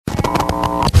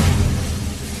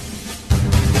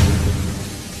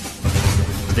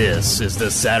This is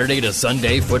the Saturday to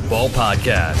Sunday Football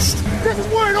Podcast. This is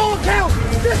where it all counts.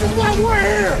 This is why we're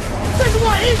here. This is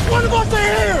why each one of us are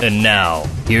here. And now,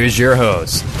 here's your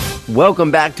host.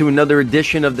 Welcome back to another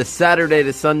edition of the Saturday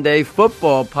to Sunday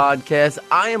Football Podcast.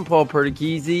 I am Paul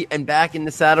Perticchese, and back in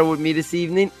the saddle with me this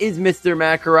evening is Mr.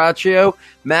 Matt Caraccio.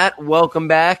 Matt, welcome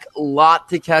back. A lot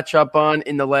to catch up on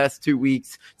in the last 2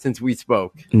 weeks since we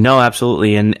spoke. No,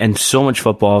 absolutely, and so much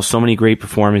football, so many great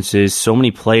performances, so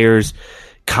many players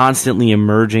constantly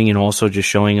emerging and also just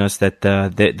showing us that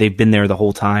they've been there the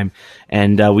whole time,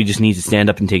 and we just need to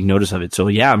stand up and take notice of it. So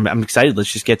yeah, I'm excited.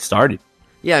 Let's just get started.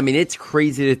 Yeah, I mean, it's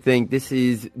crazy to think this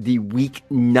is the Week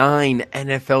 9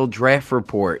 NFL Draft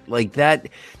Report. Like, that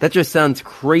just sounds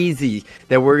crazy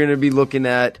that we're going to be looking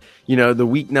at, the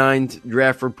Week 9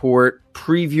 Draft Report,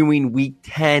 previewing Week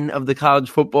 10 of the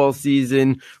college football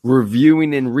season,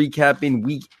 reviewing and recapping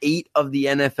Week 8 of the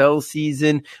NFL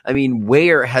season. I mean,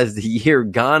 where has the year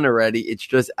gone already? It's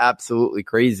just absolutely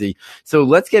crazy. So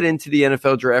let's get into the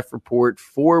NFL Draft Report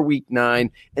for Week 9,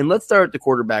 and let's start at the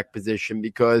quarterback position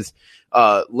because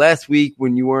last week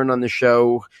when you weren't on the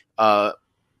show,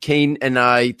 Kane and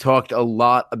I talked a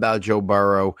lot about Joe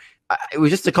Burrow. It was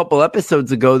just a couple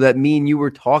episodes ago that me and you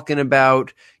were talking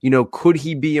about, could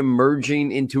he be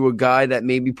emerging into a guy that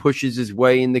maybe pushes his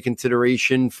way in the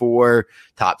consideration for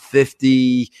top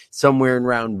 50, somewhere in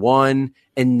round 1.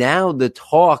 And now the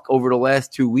talk over the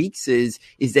last 2 weeks is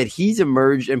that he's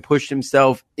emerged and pushed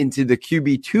himself into the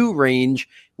QB2 range,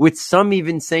 with some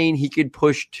even saying he could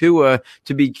push Tua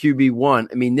to be QB1.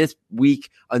 I mean, this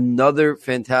week, another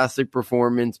fantastic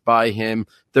performance by him,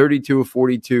 32 of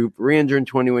 42,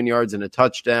 321 yards and a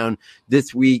touchdown.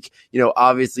 This week,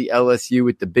 obviously LSU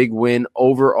with the big win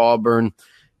over Auburn.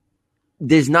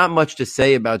 There's not much to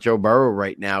say about Joe Burrow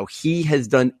right now. He has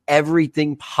done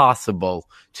everything possible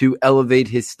to elevate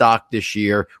his stock this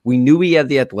year. We knew he had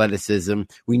the athleticism.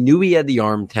 We knew he had the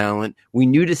arm talent. We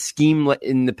knew the scheme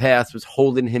in the past was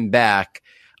holding him back.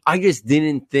 I just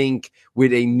didn't think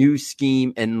with a new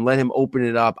scheme and let him open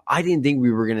it up, I didn't think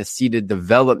we were going to see the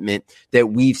development that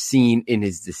we've seen in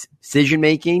his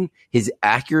decision-making, his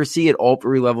accuracy at all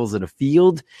three levels of the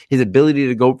field, his ability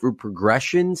to go through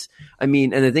progressions. I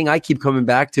mean, and the thing I keep coming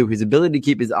back to, his ability to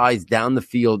keep his eyes down the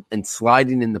field and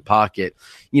sliding in the pocket.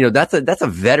 That's a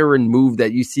veteran move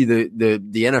that you see the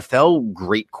NFL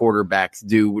great quarterbacks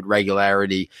do with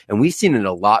regularity. And we've seen it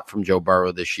a lot from Joe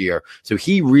Burrow this year. So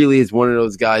he really is one of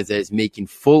those guys that is making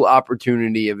full opportunity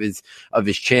of his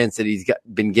chance that he's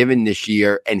been given this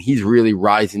year, and he's really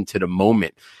rising to the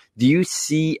moment. Do you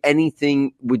see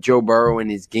anything with Joe Burrow in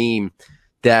his game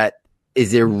that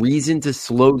is there reason to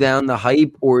slow down the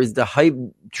hype, or is the hype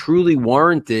truly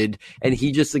warranted? And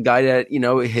he just a guy that,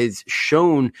 has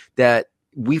shown that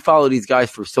we follow these guys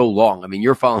for so long. I mean,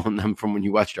 you're following them from when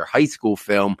you watched their high school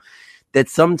film, that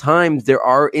sometimes there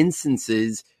are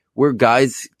instances where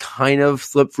guys kind of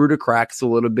slip through the cracks a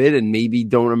little bit and maybe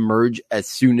don't emerge as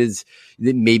soon as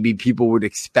maybe people would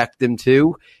expect them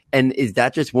to. And is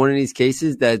that just one of these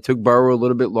cases that it took Burrow a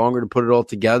little bit longer to put it all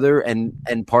together, and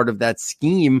part of that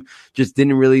scheme just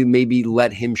didn't really maybe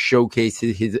let him showcase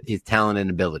his talent and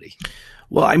ability?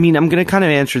 Well, I mean, I'm going to kind of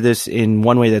answer this in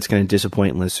one way that's going to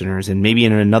disappoint listeners, and maybe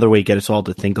in another way get us all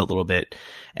to think a little bit.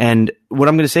 And what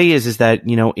I'm going to say is that,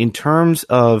 in terms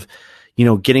of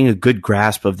getting a good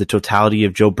grasp of the totality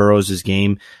of Joe Burrow's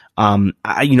game.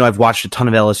 I've watched a ton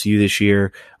of LSU this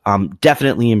year.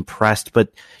 Definitely impressed,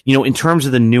 but in terms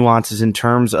of the nuances, in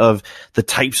terms of the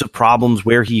types of problems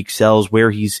where he excels,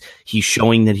 where he's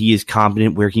showing that he is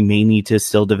competent, where he may need to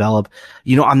still develop,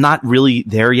 I'm not really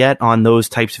there yet on those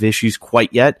types of issues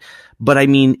quite yet. But I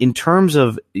mean, in terms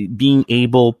of being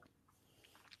able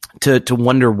to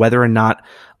wonder whether or not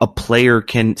a player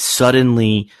can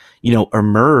suddenly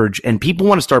emerge, and people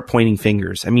want to start pointing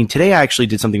fingers. I mean, today I actually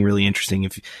did something really interesting.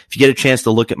 If you get a chance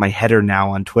to look at my header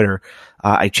now on Twitter,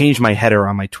 I changed my header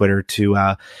on my Twitter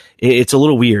to, it's a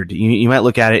little weird. You might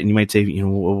look at it and you might say,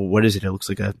 what is it? It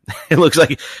looks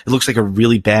like a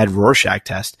really bad Rorschach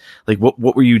test. Like,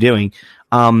 what were you doing?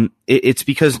 It's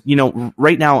because,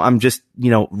 right now I'm just,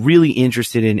 really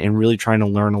interested in and really trying to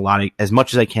learn a lot, as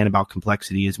much as I can about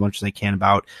complexity, as much as I can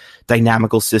about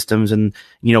dynamical systems and,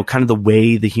 kind of the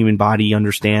way the human body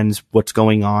understands what's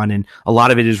going on. And a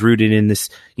lot of it is rooted in this,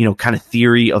 kind of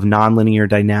theory of nonlinear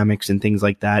dynamics and things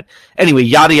like that. Anyway,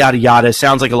 yada, yada, yada.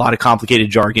 Sounds like a lot of complicated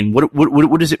jargon.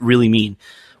 What does it really mean?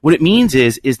 What it means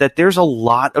is that there's a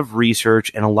lot of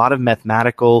research and a lot of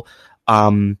mathematical,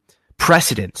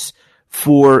 precedence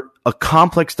for a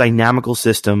complex dynamical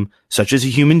system, such as a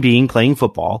human being playing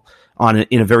football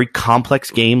in a very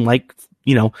complex game like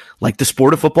the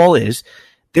sport of football is,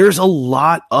 there's a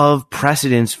lot of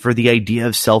precedence for the idea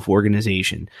of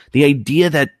self-organization. The idea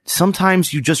that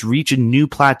sometimes you just reach a new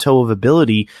plateau of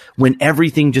ability when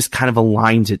everything just kind of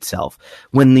aligns itself.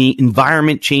 When the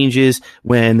environment changes,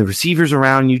 when the receivers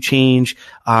around you change,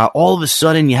 all of a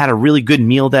sudden you had a really good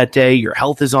meal that day, your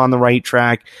health is on the right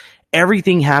track.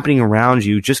 Everything happening around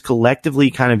you just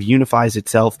collectively kind of unifies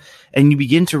itself, and you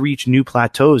begin to reach new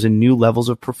plateaus and new levels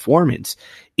of performance.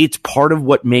 It's part of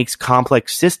what makes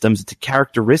complex systems. It's a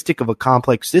characteristic of a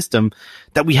complex system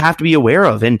that we have to be aware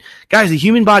of. And guys, the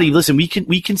human body, listen, we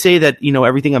can say that,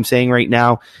 everything I'm saying right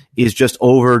now is just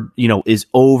is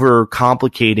over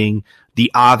complicating the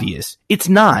obvious. It's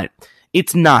not.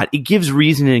 It gives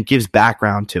reason and it gives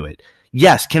background to it.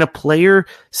 Yes, can a player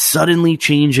suddenly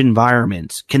change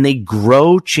environments? Can they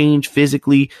grow, change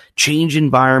physically, change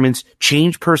environments,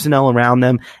 change personnel around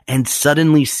them, and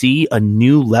suddenly see a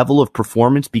new level of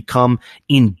performance become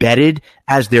embedded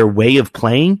as their way of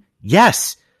playing?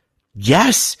 Yes.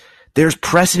 There's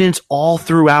precedence all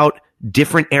throughout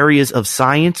different areas of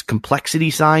science,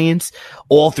 complexity science,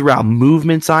 all throughout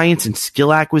movement science and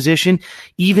skill acquisition,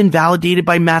 even validated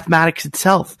by mathematics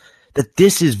itself, that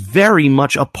this is very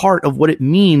much a part of what it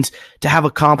means to have a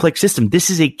complex system. This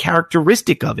is a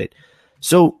characteristic of it.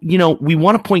 So, we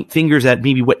want to point fingers at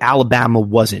maybe what Alabama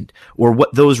wasn't, or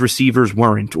what those receivers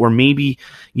weren't, or maybe,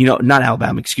 not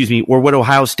Alabama, or what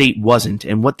Ohio State wasn't,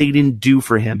 and what they didn't do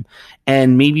for him,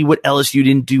 and maybe what LSU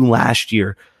didn't do last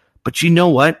year. But you know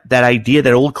what? That idea,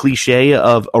 that old cliche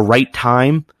of a right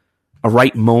time, a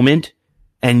right moment,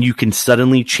 and you can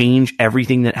suddenly change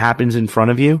everything that happens in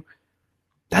front of you,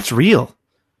 that's real.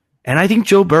 And I think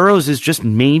Joe Burrows is just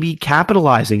maybe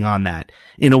capitalizing on that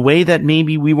in a way that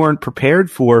maybe we weren't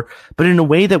prepared for, but in a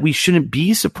way that we shouldn't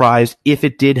be surprised if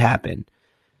it did happen.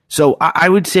 So I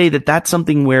would say that that's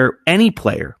something where any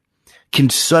player can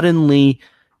suddenly,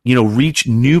 reach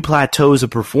new plateaus of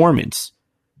performance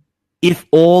if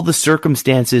all the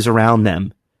circumstances around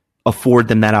them afford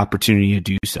them that opportunity to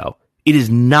do so. It is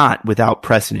not without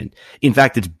precedent. In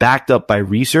fact, it's backed up by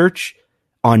research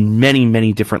on many,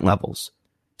 many different levels.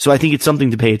 So I think it's something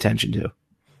to pay attention to.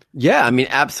 Yeah,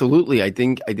 absolutely. I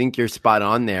think you're spot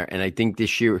on there, and I think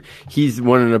this year he's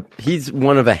one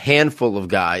of a handful of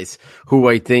guys who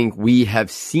I think we have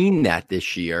seen that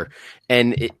this year,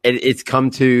 and it's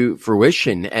come to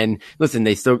fruition. And listen,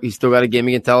 he's still got a game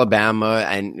against Alabama,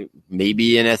 and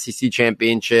maybe an SEC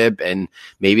championship, and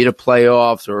maybe the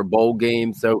playoffs or a bowl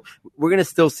game. So we're gonna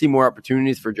still see more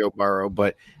opportunities for Joe Burrow,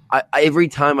 but every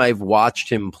time I've watched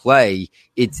him play,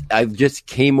 I've just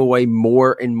came away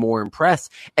more and more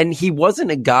impressed. And he wasn't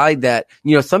a guy that,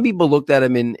 some people looked at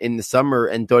him in the summer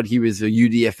and thought he was a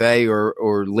UDFA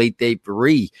or late day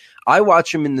free. I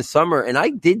watched him in the summer, and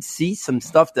I did see some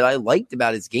stuff that I liked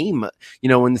about his game.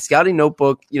 When the scouting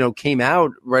notebook, came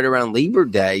out right around Labor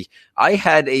Day, I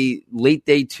had a late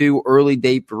day 2, early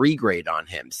day 3 grade on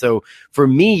him. So for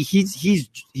me,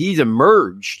 he's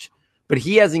emerged. But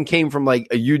he hasn't came from like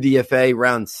a UDFA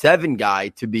round 7 guy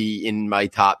to be in my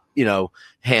top,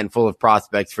 handful of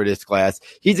prospects for this class.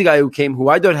 He's a guy who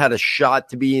I thought had a shot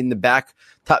to be in the back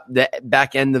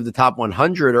end of the top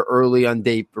 100 or early on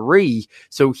day 3.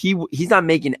 So he's not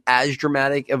making as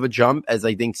dramatic of a jump as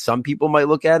I think some people might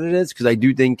look at it as, because I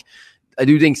do think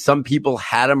some people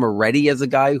had him already as a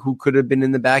guy who could have been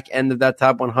in the back end of that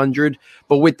top 100.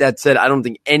 But with that said, I don't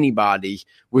think anybody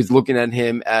was looking at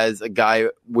him as a guy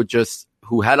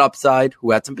who had upside,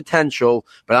 who had some potential,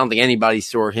 but I don't think anybody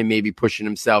saw him maybe pushing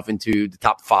himself into the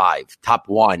top 5, top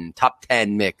 1, top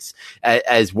 10 mix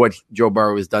as what Joe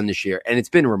Burrow has done this year. And it's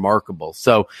been remarkable.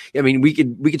 So, we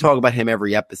could talk about him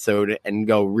every episode and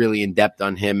go really in depth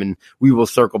on him, and we will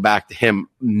circle back to him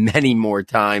many more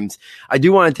times. I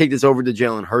do want to take this over to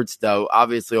Jalen Hurts, though.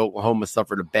 Obviously, Oklahoma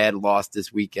suffered a bad loss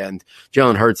this weekend.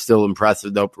 Jalen Hurts still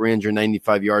impressive, though.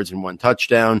 395 yards and 1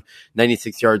 touchdown,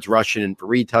 96 yards rushing and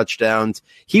 3 touchdowns.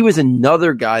 He was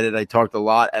another guy that I talked a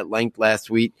lot at length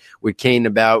last week with Kane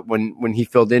about when he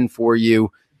filled in for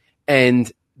you.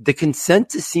 And the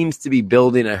consensus seems to be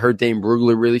building. I heard Dane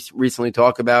Brugler really recently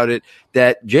talk about it,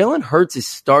 that Jalen Hurts is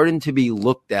starting to be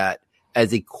looked at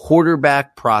as a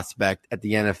quarterback prospect at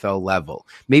the NFL level.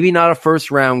 Maybe not a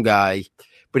first-round guy,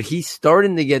 but he's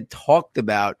starting to get talked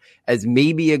about as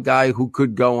maybe a guy who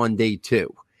could go on day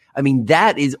 2.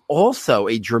 That is also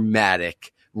a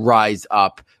dramatic rise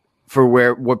up for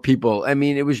what people,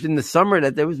 it was in the summer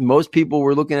that most people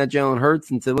were looking at Jalen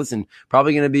Hurts and said, listen,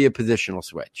 probably going to be a positional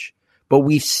switch. But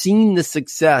we've seen the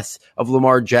success of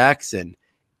Lamar Jackson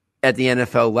at the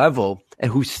NFL level,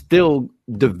 and who's still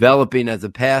developing as a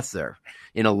passer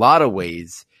in a lot of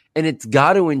ways. And it's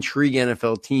got to intrigue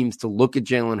NFL teams to look at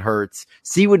Jalen Hurts,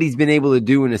 see what he's been able to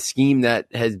do in a scheme that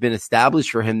has been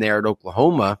established for him there at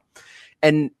Oklahoma.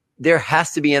 And there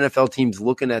has to be NFL teams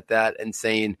looking at that and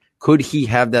saying, could he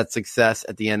have that success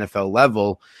at the NFL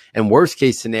level? And worst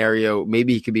case scenario,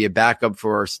 maybe he could be a backup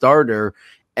for our starter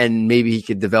and maybe he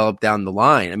could develop down the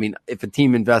line. I mean, if a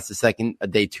team invests a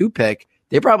day 2 pick,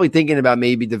 they're probably thinking about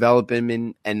maybe developing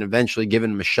him and eventually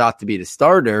giving him a shot to be the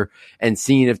starter and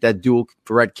seeing if that dual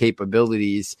threat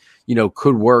capabilities,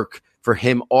 could work for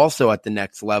him also at the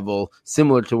next level,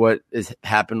 similar to what has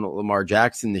happened with Lamar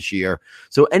Jackson this year.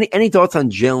 So any thoughts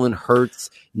on Jalen Hurts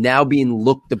now being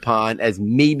looked upon as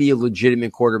maybe a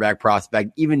legitimate quarterback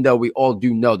prospect, even though we all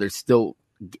do know there's still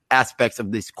aspects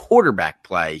of this quarterback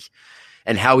play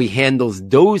and how he handles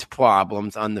those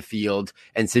problems on the field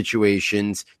and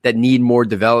situations that need more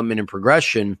development and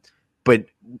progression, but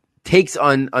takes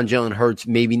on Jalen Hurts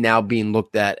maybe now being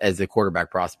looked at as a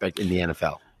quarterback prospect in the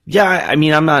NFL. Yeah, I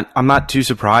mean, I'm not too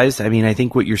surprised. I mean, I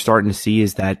think what you're starting to see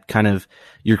is that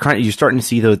you're starting to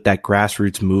see that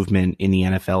grassroots movement in the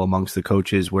NFL amongst the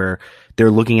coaches where they're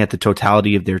looking at the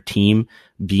totality of their team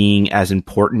being as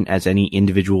important as any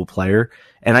individual player.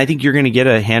 And I think you're going to get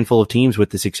a handful of teams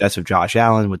with the success of Josh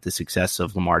Allen, with the success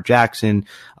of Lamar Jackson.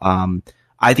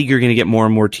 I think you're going to get more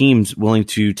and more teams willing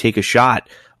to take a shot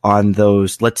on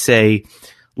those, let's say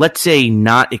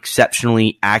not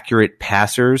exceptionally accurate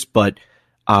passers, but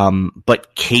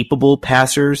capable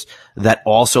passers that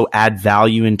also add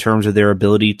value in terms of their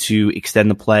ability to extend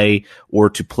the play or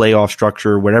to play off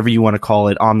structure, whatever you want to call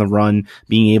it, on the run,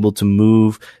 being able to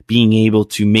move, being able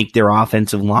to make their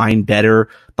offensive line better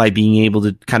by being able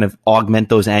to kind of augment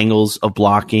those angles of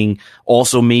blocking.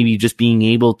 Also, maybe just being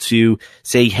able to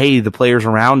say, hey, the players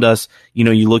around us,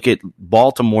 you look at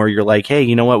Baltimore, you're like, hey,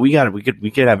 you know what? We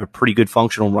could have a pretty good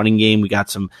functional running game. We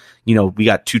got we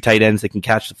got 2 tight ends that can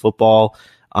catch the football.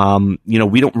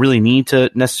 We don't really need to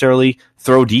necessarily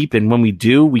throw deep. And when we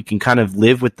do, we can kind of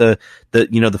live with the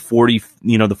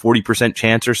 40%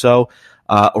 chance or so,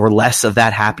 or less of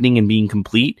that happening and being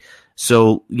complete.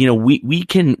 So, we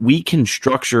can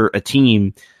structure a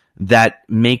team that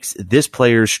makes this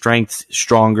player's strengths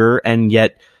stronger, and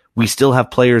yet we still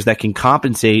have players that can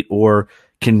compensate or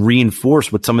can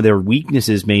reinforce what some of their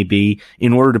weaknesses may be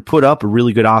in order to put up a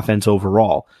really good offense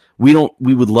overall. We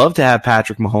would love to have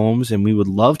Patrick Mahomes and we would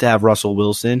love to have Russell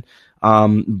Wilson.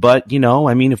 But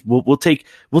if we'll take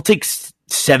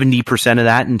 70% of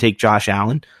that and take Josh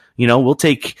Allen, we'll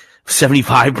take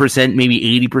 75%,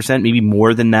 maybe 80%, maybe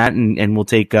more than that. And we'll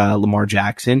take Lamar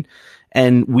Jackson.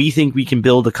 And we think we can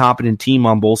build a competent team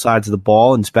on both sides of the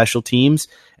ball and special teams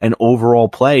and overall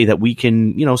play that we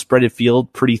can, spread the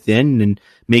field pretty thin and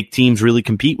make teams really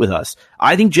compete with us.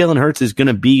 I think Jalen Hurts is going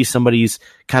to be somebody's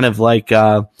kind of like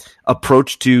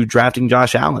approach to drafting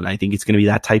Josh Allen. I think it's going to be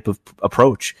that type of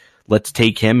approach. Let's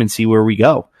take him and see where we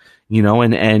go.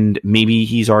 And maybe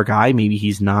he's our guy, maybe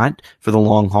he's not for the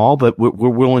long haul, but we're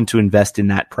willing to invest in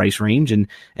that price range and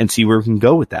see where we can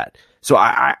go with that. So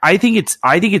I think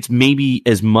it's maybe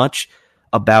as much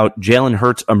about Jalen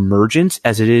Hurts' emergence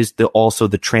as it is also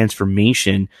the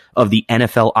transformation of the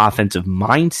NFL offensive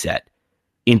mindset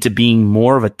into being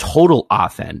more of a total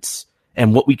offense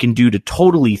and what we can do to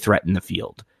totally threaten the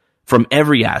field from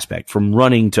every aspect, from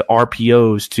running to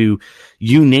RPOs to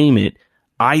you name it.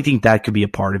 I think that could be a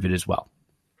part of it as well.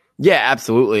 Yeah,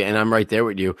 absolutely. And I'm right there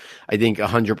with you. I think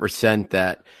 100%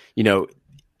 that,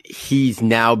 he's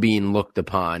now being looked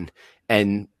upon.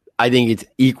 And I think it's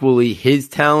equally his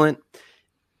talent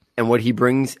and what he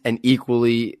brings and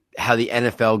equally how the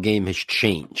NFL game has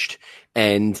changed.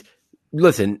 And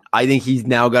listen, I think he's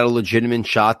now got a legitimate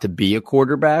shot to be a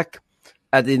quarterback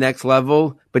at the next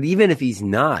level. But even if he's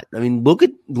not, I mean, look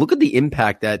at the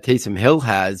impact that Taysom Hill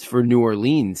has for New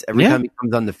Orleans every time he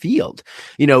comes on the field.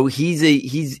 He's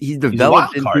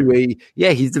developed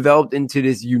he's developed into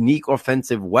this unique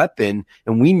offensive weapon.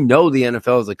 And we know the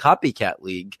NFL is a copycat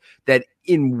league that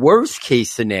in worst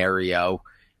case scenario,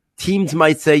 teams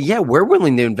might say, yeah, we're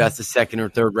willing to invest a 2nd or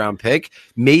 3rd round pick.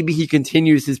 Maybe he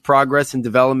continues his progress and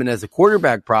development as a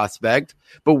quarterback prospect.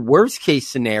 But worst case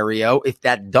scenario, if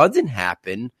that doesn't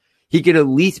happen, he could at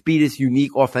least be this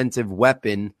unique offensive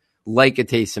weapon like a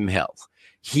Taysom Hill.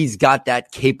 He's got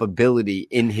that capability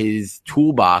in his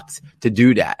toolbox to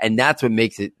do that. And that's what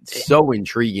makes it so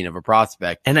intriguing of a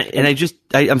prospect.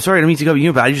 I'm sorry, I don't mean to go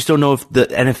you, but I just don't know if the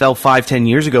NFL 5-10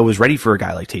 years ago was ready for a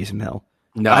guy like Taysom Hill.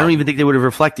 No, I don't even think they would have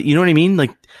reflected. You know what I mean?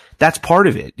 Like that's part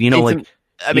of it.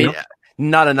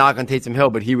 Not a knock on Taysom Hill,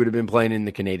 but he would have been playing in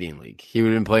the Canadian League. He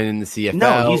would have been playing in the CFL.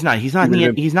 No, he's not. He's not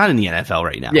in the NFL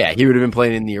right now. Yeah, he would have been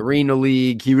playing in the Arena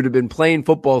League. He would have been playing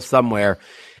football somewhere.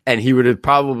 and he would have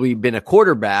probably been a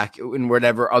quarterback in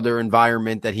whatever other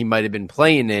environment that he might have been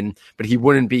playing in, but he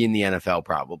wouldn't be in the NFL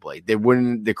probably. There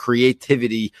wouldn't the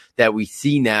creativity that we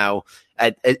see now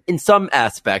in some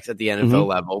aspects at the NFL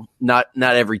level. Not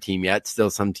every team yet. Still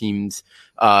some teams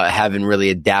haven't really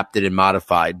adapted and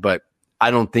modified, but I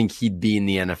don't think he'd be in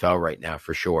the NFL right now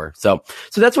for sure. So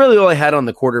that's really all I had on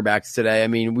the quarterbacks today. I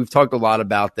mean, we've talked a lot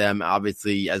about them.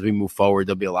 Obviously, as we move forward,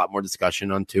 there'll be a lot more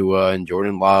discussion on Tua and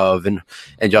Jordan Love and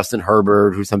Justin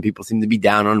Herbert, who some people seem to be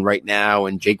down on right now,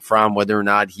 and Jake Fromm, whether or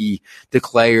not he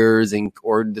declares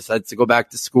or decides to go back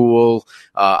to school.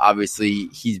 Obviously,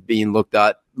 he's being looked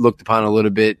upon a little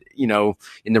bit,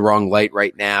 in the wrong light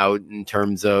right now in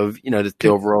terms of, the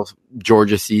overall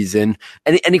Georgia season.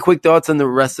 Any quick thoughts on the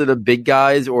rest of the big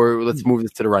guys, or let's move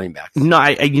this to the running backs? No,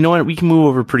 you know what? We can move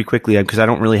over pretty quickly because I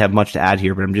don't really have much to add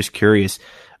here, but I'm just curious.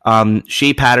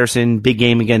 Shea Patterson, big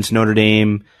game against Notre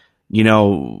Dame. Yeah,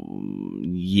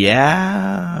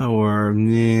 or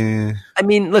eh. I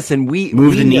mean, listen, we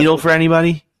move the needle for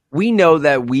anybody. We know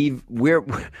that we've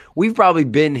probably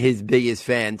been his biggest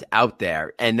fans out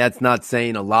there, and that's not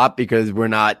saying a lot because we're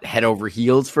not head over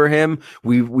heels for him.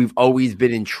 We've always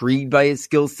been intrigued by his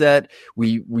skill set.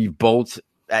 We've both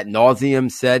ad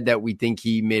nauseum said that we think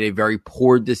he made a very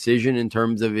poor decision in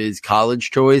terms of his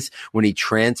college choice when he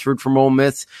transferred from Ole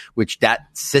Miss, which that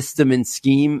system and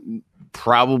scheme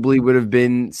probably would have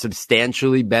been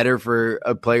substantially better for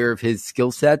a player of his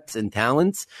skill sets and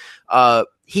talents.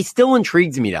 He still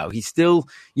intrigues me though. He's still,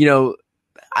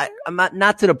 I'm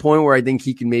not to the point where I think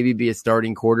he can maybe be a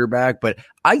starting quarterback, but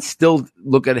I still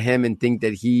look at him and think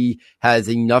that he has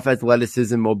enough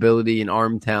athleticism, mobility, and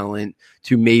arm talent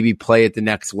to maybe play at the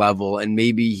next level. And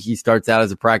maybe he starts out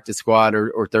as a practice squad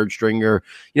or third stringer,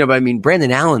 but I mean,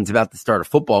 Brandon Allen's about to start a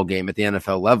football game at the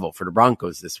NFL level for the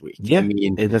Broncos this week. Yeah. I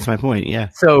mean, that's my point. Yeah.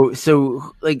 So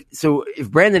if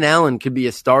Brandon Allen could be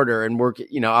a starter and work,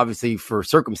 obviously for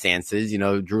circumstances,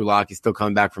 Drew Lock is still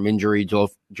coming back from injury. Joe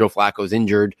Flacco's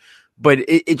injured. But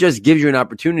it just gives you an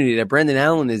opportunity that Brandon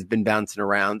Allen has been bouncing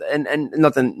around, and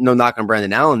no knock on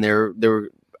Brandon Allen. There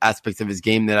were aspects of his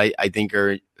game that I think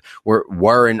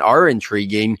were and are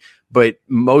intriguing, but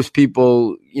most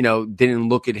people, didn't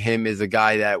look at him as a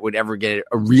guy that would ever get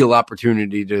a real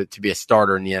opportunity to be a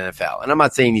starter in the NFL. And I'm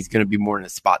not saying he's going to be more than a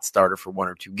spot starter for one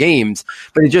or two games,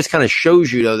 but it just kind of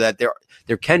shows you though that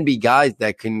there can be guys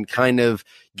that can kind of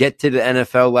get to the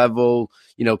NFL level,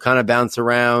 kind of bounce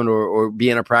around or be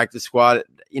in a practice squad,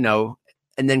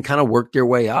 and then kind of work their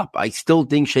way up. I still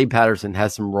think Shea Patterson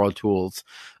has some raw tools.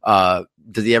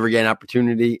 Does he ever get an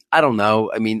opportunity? I don't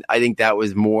know. I mean, I think that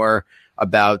was more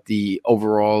about the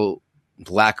overall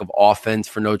lack of offense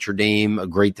for Notre Dame, a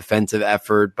great defensive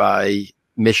effort by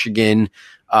Michigan,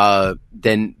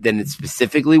 than it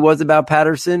specifically was about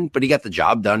Patterson, but he got the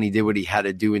job done. He did what he had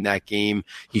to do in that game.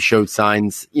 He showed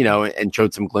signs, and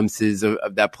showed some glimpses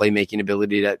of that playmaking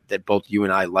ability that both you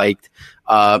and I liked.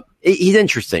 He's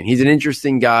interesting. He's an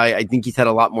interesting guy. I think he's had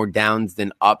a lot more downs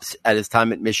than ups at his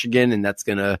time at Michigan, and that's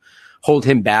going to hold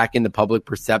him back in the public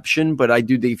perception. But I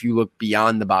do think if you look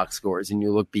beyond the box scores and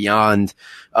you look beyond,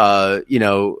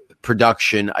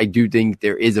 production, I do think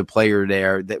there is a player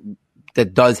there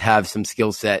that does have some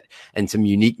skill set and some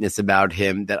uniqueness about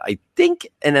him that I think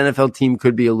an NFL team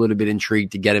could be a little bit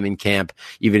intrigued to get him in camp,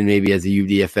 even maybe as a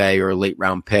UDFA or a late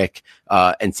round pick,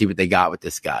 and see what they got with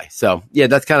this guy. So yeah,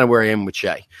 that's kind of where I am with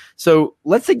Shea. So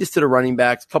let's take this to the running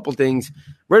backs. A couple things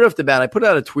right off the bat. I put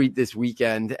out a tweet this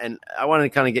weekend and I wanted to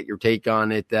kind of get your take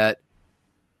on it. That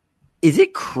is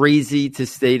it crazy to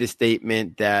state a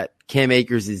statement that Cam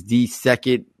Akers is the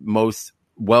second most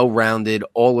well-rounded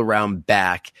all-around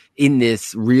back in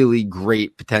this really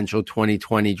great potential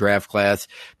 2020 draft class?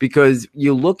 Because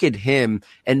you look at him,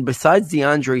 and besides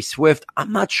DeAndre Swift,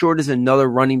 I'm not sure there's another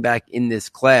running back in this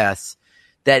class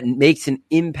that makes an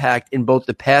impact in both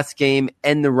the pass game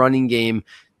and the running game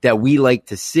that we like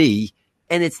to see.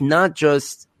 And it's not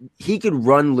just he could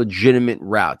run legitimate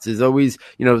routes. There's always,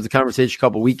 there was a conversation a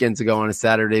couple weekends ago on a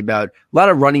Saturday about a lot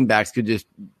of running backs could just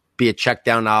be a check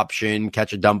down option,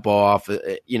 catch a dump off,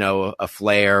 a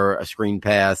flare, a screen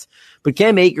pass. But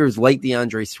Cam Akers, like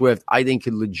DeAndre Swift, I think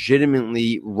could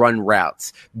legitimately run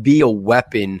routes, be a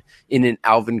weapon in an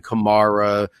Alvin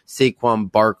Kamara,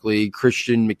 Saquon Barkley,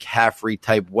 Christian McCaffrey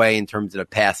type way in terms of the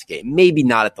pass game. Maybe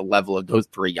not at the level of those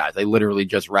three guys. I literally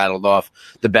just rattled off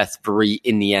the best three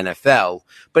in the NFL.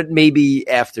 But maybe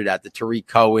after that, the Tariq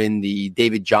Cohen, the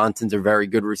David Johnsons are very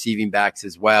good receiving backs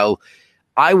as well.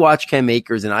 I watch Cam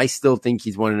Akers, and I still think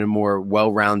he's one of the more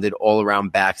well-rounded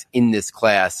all-around backs in this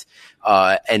class,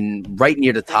 and right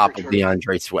near the top of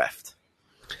DeAndre Swift.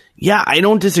 Yeah, I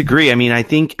don't disagree. I mean, I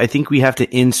think we have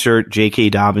to insert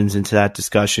J.K. Dobbins into that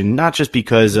discussion, not just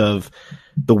because of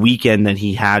the weekend that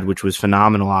he had, which was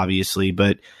phenomenal, obviously,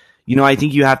 but I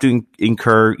think you have to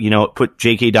put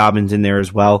J.K. Dobbins in there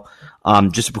as well,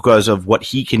 just because of what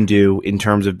he can do in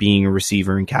terms of being a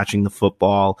receiver and catching the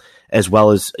football, as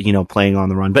well as playing on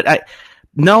the run. But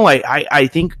I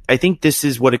think this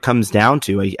is what it comes down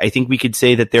to. I think we could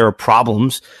say that there are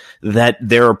problems, that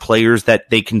there are players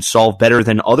that they can solve better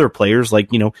than other players.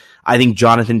 Like, I think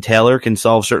Jonathan Taylor can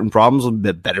solve certain problems a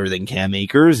bit better than Cam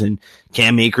Akers, and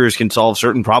Cam Akers can solve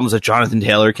certain problems that Jonathan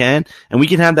Taylor can. And we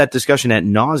can have that discussion ad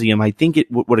nauseum. I think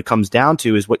what it comes down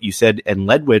to is what you said and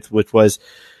led with, which was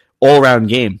all around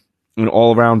game and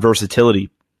all around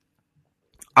versatility.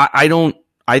 I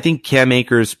think Cam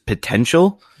Akers'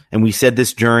 potential, and we said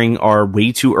this during our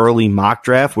way too early mock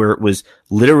draft, where it was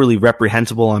literally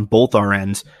reprehensible on both our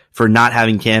ends for not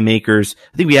having Cam Akers.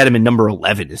 I think we had him at number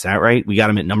 11. Is that right? We got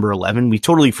him at number 11. We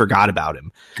totally forgot about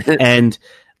him. And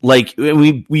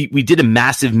we did a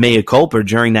massive mea culpa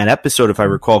during that episode, if I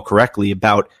recall correctly,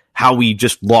 about how we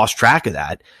just lost track of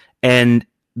that. And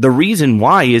the reason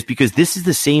why is because this is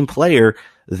the same player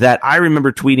that I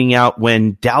remember tweeting out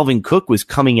when Dalvin Cook was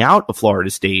coming out of Florida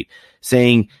State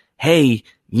saying, hey,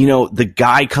 the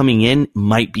guy coming in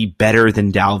might be better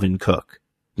than Dalvin Cook.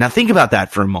 Now think about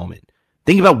that for a moment.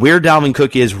 Think about where Dalvin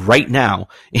Cook is right now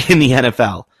in the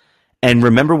NFL. And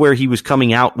remember where he was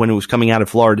coming out when it was coming out of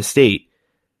Florida State.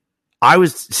 I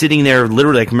was sitting there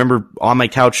literally, I can remember on my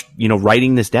couch,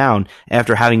 writing this down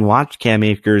after having watched Cam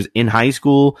Akers in high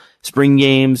school, spring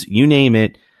games, you name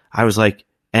it. I was like,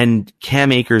 and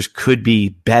Cam Akers could be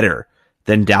better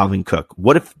than Dalvin Cook.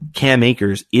 What if Cam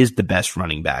Akers is the best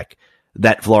running back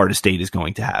that Florida State is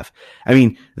going to have? I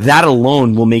mean, that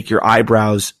alone will make your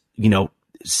eyebrows,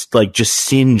 just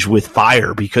singe with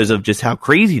fire because of just how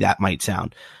crazy that might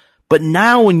sound. But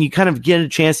now when you kind of get a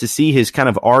chance to see his kind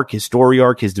of arc, his story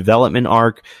arc, his development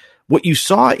arc, what you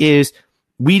saw is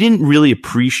we didn't really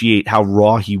appreciate how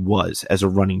raw he was as a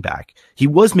running back. He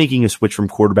was making a switch from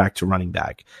quarterback to running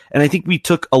back. And I think we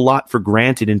took a lot for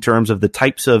granted in terms of the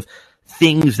types of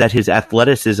things that his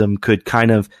athleticism could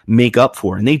kind of make up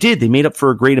for. And they did. They made up for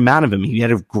a great amount of him. He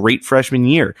had a great freshman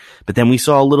year, but then we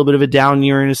saw a little bit of a down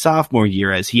year in his sophomore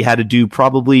year as he had to do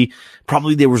probably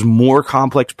there was more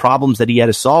complex problems that he had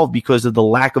to solve because of the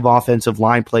lack of offensive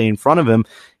line play in front of him.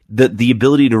 The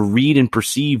ability to read and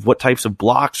perceive what types of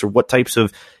blocks or what types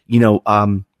of,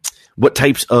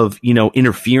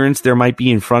 interference there might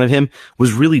be in front of him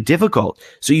was really difficult.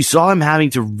 So you saw him having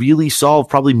to really solve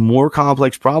probably more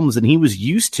complex problems than he was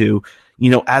used to,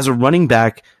 as a running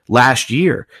back last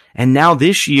year. And now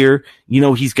this year,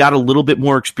 he's got a little bit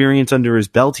more experience under his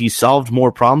belt. He's solved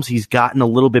more problems. He's gotten a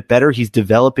little bit better. He's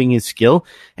developing his skill.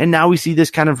 And now we see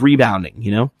this kind of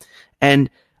rebounding, and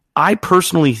I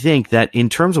personally think that in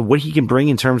terms of what he can bring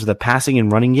in terms of the passing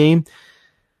and running game,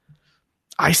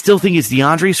 I still think it's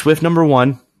DeAndre Swift number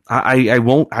one. I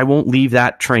won't leave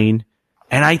that train.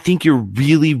 And I think you're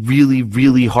really, really,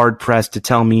 really hard pressed to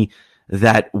tell me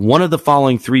that one of the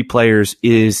following three players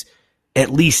is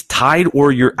at least tied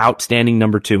or your outstanding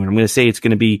number two. And I'm going to say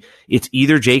it's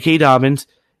either J.K. Dobbins,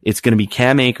 it's going to be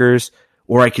Cam Akers,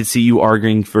 or I could see you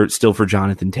arguing for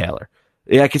Jonathan Taylor.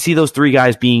 I could see those three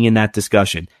guys being in that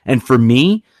discussion. And for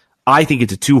me, I think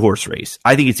it's a 2-horse race.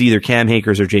 I think it's either Cam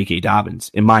Akers or J.K.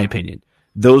 Dobbins, in my opinion.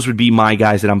 Those would be my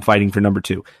guys that I'm fighting for number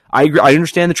two. I agree. I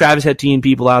understand the Travis Etienne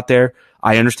people out there.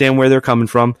 I understand where they're coming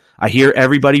from. I hear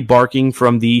everybody barking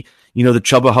from the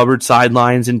Chubba Hubbard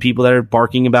sidelines and people that are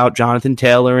barking about Jonathan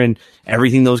Taylor and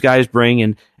everything those guys bring.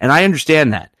 And I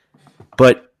understand that.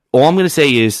 But all I'm going to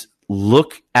say is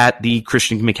look at the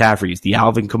Christian McCaffreys, the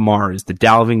Alvin Kamaras, the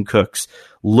Dalvin Cooks.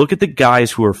 Look at the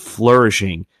guys who are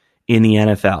flourishing in the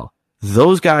NFL.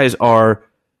 Those guys are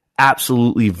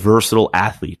absolutely versatile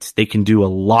athletes. They can do a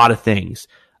lot of things.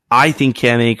 I think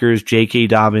Cam Akers, J.K.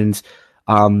 Dobbins,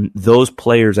 those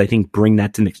players, I think, bring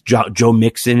that to the mix. Joe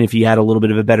Mixon, if he had a little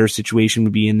bit of a better situation,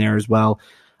 would be in there as well.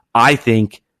 I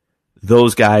think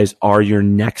those guys are your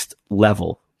next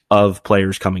level of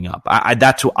players coming up.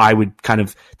 That's who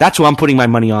that's who I'm putting my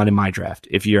money on in my draft,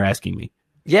 if you're asking me.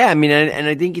 Yeah, I mean, and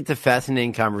I think it's a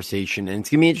fascinating conversation, and it's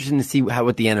going to be interesting to see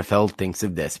what the NFL thinks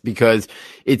of this, because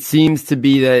it seems to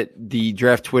be that the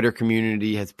draft Twitter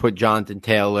community has put Jonathan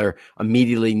Taylor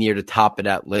immediately near the top of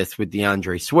that list with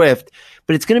DeAndre Swift.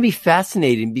 But it's going to be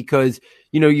fascinating because,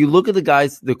 you look at the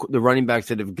guys, the running backs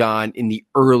that have gone in the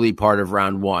early part of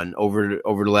round one over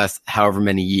the last however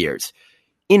many years.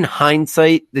 in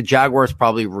hindsight, the Jaguars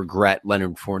probably regret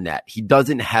Leonard Fournette. He's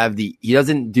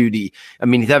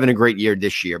having a great year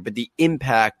this year, but the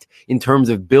impact in terms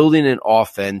of building an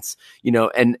offense,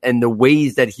 and the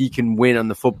ways that he can win on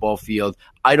the football field,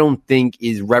 I don't think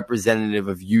is representative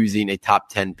of using a top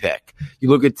 10 pick. You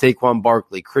look at Saquon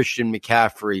Barkley, Christian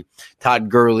McCaffrey, Todd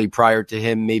Gurley prior to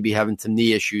him maybe having some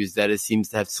knee issues that seems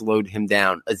to have slowed him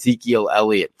down, Ezekiel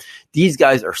Elliott. These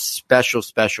guys are special,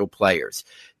 special players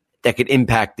that could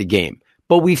impact the game.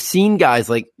 But we've seen guys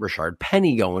like Rashard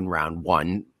Penny go in round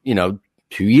 1,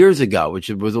 2 years ago, which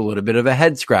was a little bit of a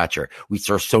head scratcher. We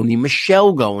saw Sony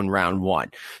Michel go in round 1.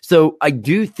 So I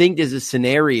do think there's a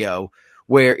scenario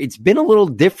where it's been a little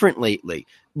different lately.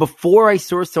 Before I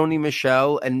saw Sony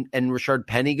Michel and Rashard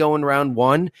Penny go in round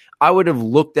 1, I would have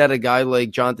looked at a guy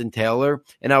like Jonathan Taylor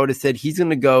and I would have said he's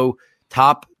going to go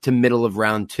top to middle of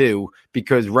round 2,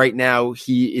 because right now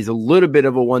he is a little bit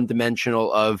of a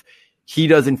one-dimensional of he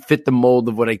doesn't fit the mold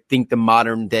of what I think the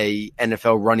modern day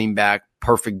NFL running back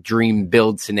perfect dream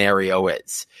build scenario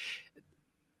is.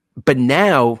 But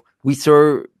now we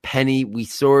saw Penny, we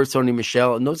saw Sony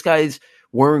Michel, and those guys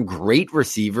weren't great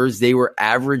receivers. They were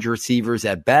average receivers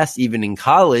at best, even in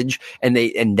college. And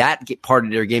that part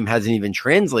of their game hasn't even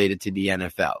translated to the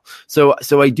NFL.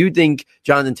 So I do think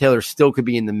Jonathan Taylor still could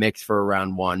be in the mix for a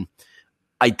round 1.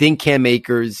 I think Cam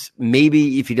Akers,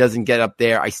 maybe if he doesn't get up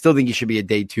there, I still think he should be a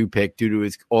day 2 pick due to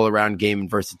his all-around game and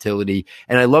versatility.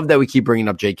 And I love that we keep bringing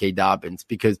up J.K. Dobbins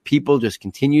because people just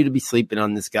continue to be sleeping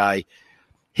on this guy.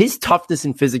 His toughness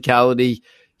and physicality,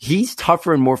 he's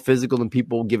tougher and more physical than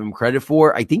people give him credit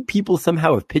for. I think people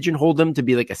somehow have pigeonholed him to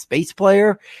be like a space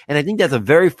player, and I think that's a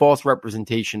very false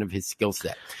representation of his skill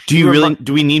set.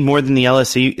 Do we need more than the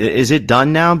LSU? Is it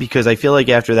done now? Because I feel like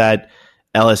after that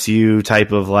LSU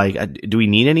type of do we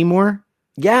need any more?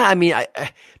 Yeah, I mean,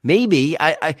 maybe.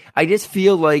 I just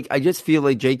feel like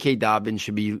J.K. Dobbins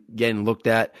should be getting looked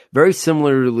at very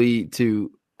similarly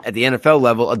to, at the NFL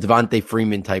level, a Devontae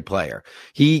Freeman type player.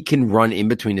 He can run in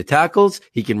between the tackles.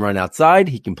 He can run outside.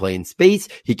 He can play in space.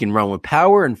 He can run with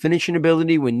power and finishing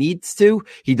ability when needs to.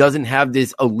 He doesn't have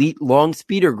this elite long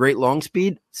speed or great long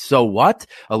speed. So what?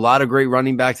 A lot of great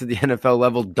running backs at the NFL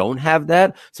level don't have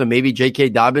that. So maybe J.K.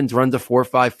 Dobbins runs a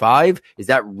 4.55. Is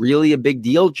that really a big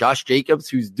deal? Josh Jacobs,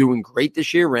 who's doing great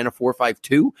this year, ran a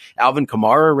 4.52. Alvin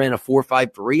Kamara ran a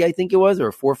 4.53, I think it was, or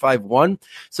a 4.51.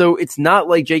 So it's not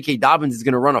like J.K. Dobbins is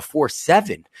going to run a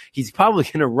 4.7. He's probably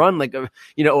going to run like a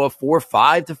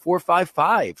 4.5 to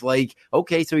 4.55.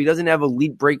 Okay, so he doesn't have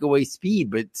elite breakaway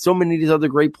speed, but so many of these other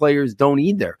great players don't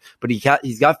either. But he's got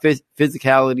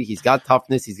physicality. He's got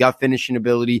toughness. He's got finishing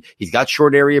ability. He's got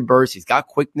short area burst. He's got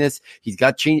quickness. He's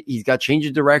got change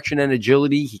of direction and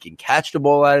agility. He can catch the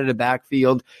ball out of the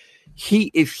backfield.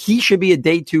 If he should be a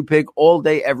day 2 pick all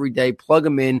day, every day, plug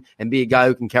him in and be a guy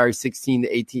who can carry 16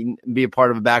 to 18 and be a part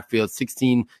of a backfield,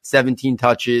 16, 17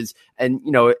 touches and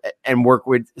work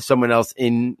with someone else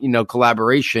in,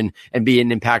 collaboration and be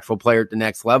an impactful player at the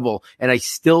next level. And I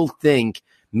still think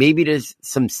maybe there's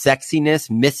some sexiness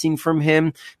missing from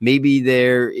him. Maybe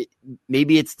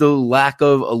it's the lack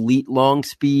of elite long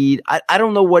speed. I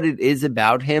don't know what it is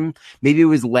about him. Maybe it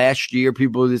was last year.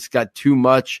 People just got too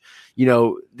much.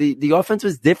 The offense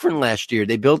was different last year.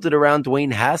 They built it around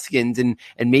Dwayne Haskins and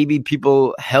maybe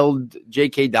people held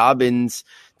J.K. Dobbins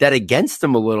that against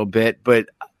him a little bit, but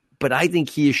I think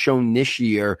he has shown this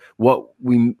year what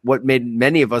made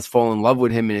many of us fall in love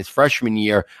with him in his freshman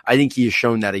year. I think he has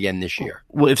shown that again this year.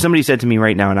 Well, if somebody said to me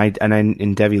right now, and I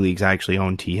in Devy leagues I actually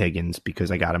own T. Higgins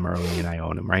because I got him early and I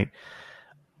own him, right?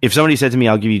 If somebody said to me,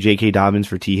 "I'll give you J.K. Dobbins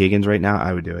for T. Higgins right now,"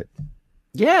 I would do it.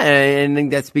 Yeah, and I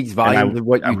think that speaks volumes of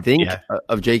what you think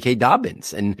of J.K.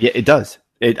 Dobbins. And yeah, it does.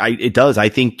 It does. I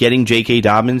think getting J.K.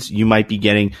 Dobbins, you might be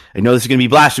getting. I know this is going to be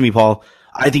blasphemy, Paul.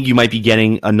 I think you might be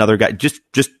getting another guy. Just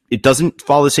it doesn't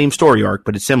follow the same story arc,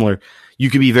 but it's similar. You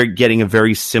could be getting a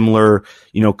very similar,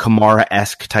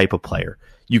 Kamara-esque type of player.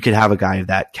 You could have a guy of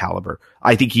that caliber.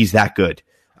 I think he's that good.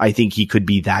 I think he could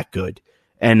be that good.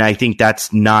 And I think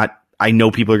that's not, I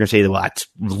know people are going to say, well, that's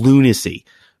lunacy.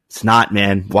 It's not,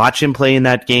 man. Watch him play in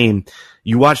that game.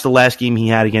 You watch the last game he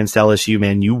had against LSU,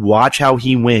 man. You watch how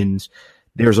he wins.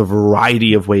 There's a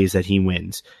variety of ways that he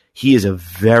wins. He is a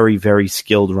very, very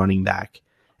skilled running back.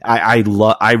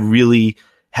 I really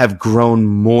have grown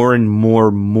more and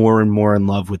more in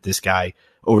love with this guy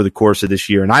over the course of this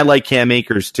year. And I like Cam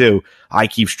Akers too. I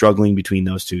keep struggling between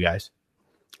those two guys.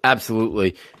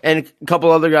 Absolutely. And a couple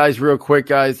other guys real quick,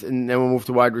 guys, and then we'll move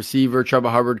to wide receiver.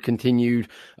 Chuba Hubbard continued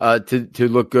to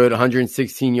look good,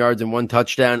 116 yards and 1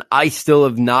 touchdown. I still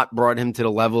have not brought him to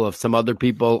the level of some other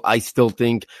people. I still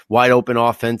think wide open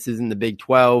offenses in the Big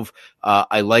 12.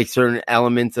 I like certain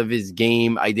elements of his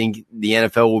game. I think the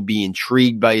NFL will be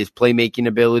intrigued by his playmaking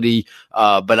ability.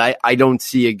 But I don't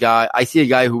see a guy. I see a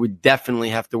guy who would definitely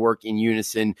have to work in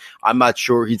unison. I'm not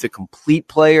sure he's a complete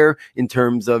player in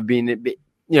terms of being,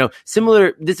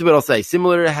 similar, this is what I'll say,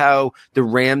 similar to how the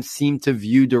Rams seem to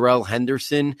view Darrell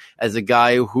Henderson as a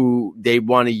guy who they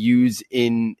want to use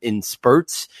in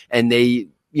spurts, and they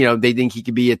think he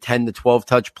could be a 10 to 12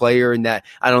 touch player, and that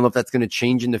I don't know if that's going to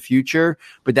change in the future,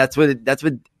 but that's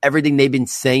what everything they've been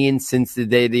saying since the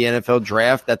day of the NFL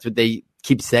draft. That's what they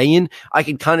keep saying. I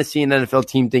can kind of see an NFL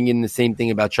team thinking the same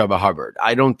thing about Chuba Hubbard.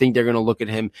 I don't think they're going to look at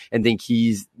him and think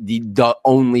he's the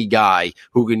only guy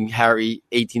who can carry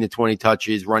 18 to 20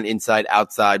 touches, run inside,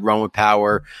 outside, run with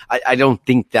power. I don't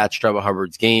think that's Chuba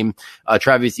Hubbard's game.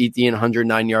 Travis Etienne,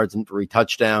 109 yards and 3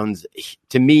 touchdowns.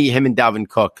 To me, him and Dalvin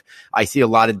Cook, I see a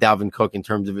lot of Dalvin Cook in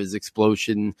terms of his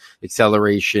explosion,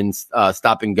 acceleration,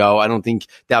 stop and go. I don't think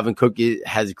Dalvin Cook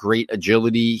has great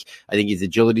agility. I think his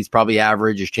agility is probably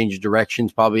average. His change of direction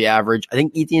is probably average. I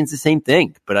think Etienne's the same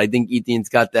thing, but I think Etienne's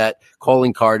got that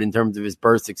calling card in terms of his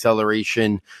burst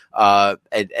acceleration. And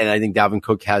I think Dalvin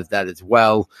Cook has that as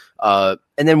well. And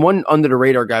then one under the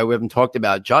radar guy we haven't talked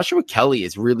about, Joshua Kelly,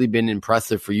 has really been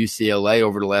impressive for UCLA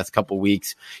over the last couple of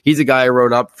weeks. He's a guy I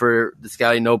wrote up for the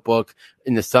Scouty Notebook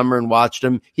in the summer and watched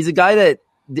him. He's a guy that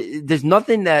there's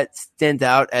nothing that stands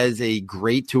out as a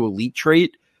great to elite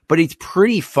trait, but he's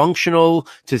pretty functional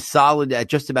to solid at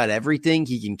just about everything.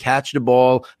 He can catch the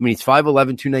ball. I mean, he's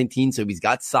 5'11", 219, so he's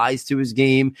got size to his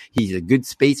game. He's a good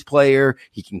space player.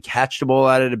 He can catch the ball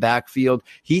out of the backfield.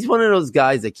 He's one of those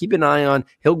guys that keep an eye on.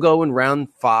 He'll go in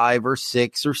round 5 or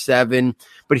 6 or 7,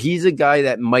 but he's a guy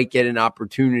that might get an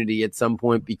opportunity at some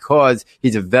point because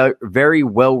he's a very, very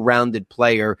well-rounded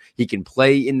player. He can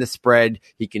play in the spread.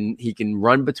 He can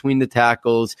run between the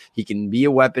tackles. He can be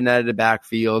a weapon out of the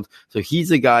backfield. So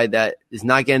he's a guy that is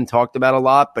not getting talked about a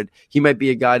lot, but he might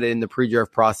be a guy that in the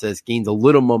pre-draft process gains a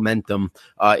little momentum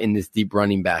in this deep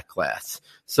running back class.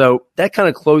 So that kind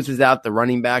of closes out the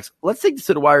running backs. Let's take this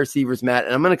to the wide receivers, Matt,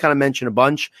 and I'm going to kind of mention a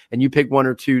bunch, and you pick one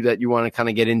or two that you want to kind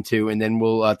of get into, and then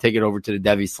we'll take it over to the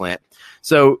Devy slant.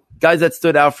 So guys that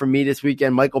stood out for me this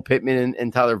weekend, Michael Pittman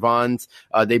and Tyler Vaughns,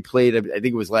 they played, I think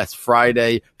it was last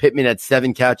Friday. Pittman had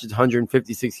 7 catches,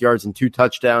 156 yards and 2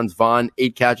 touchdowns. Vaughn,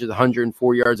 8 catches,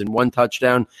 104 yards and 1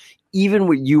 touchdown. Even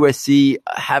with USC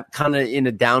have kind of in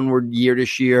a downward year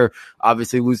this year,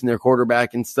 obviously losing their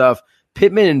quarterback and stuff,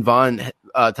 Pittman and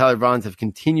Tyler Vaughns have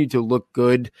continued to look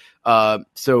good.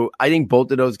 So I think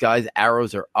both of those guys'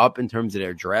 arrows are up in terms of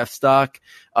their draft stock.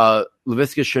 Laviska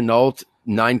Shenault,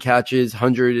 9 catches,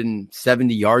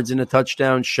 170 yards and a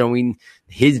touchdown, showing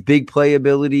his big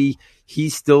playability.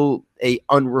 He's still a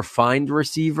unrefined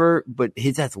receiver, but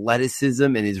his athleticism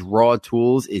and his raw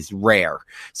tools is rare.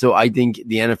 So I think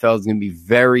the NFL is going to be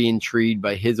very intrigued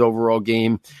by his overall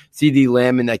game. CeeDee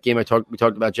Lamb in that game, we talked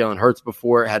about Jalen Hurts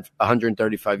before, had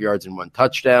 135 yards and 1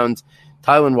 touchdown.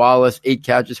 Tylan Wallace, 8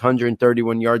 catches,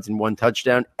 131 yards and 1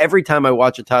 touchdown. Every time I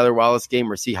watch a Tyler Wallace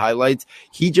game or see highlights,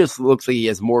 he just looks like he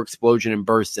has more explosion and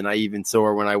burst than I even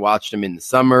saw when I watched him in the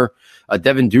summer.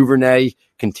 Devin Duvernay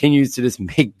continues to just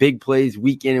make big plays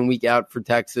week in and week out for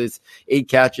Texas. 8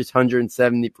 catches,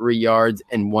 173 yards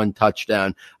and 1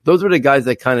 touchdown. Those were the guys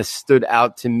that kind of stood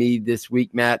out to me this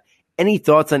week, Matt. Any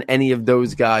thoughts on any of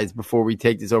those guys before we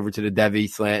take this over to the Devy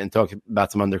slant and talk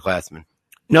about some underclassmen?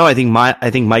 No, I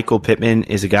think Michael Pittman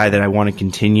is a guy that I want to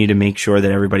continue to make sure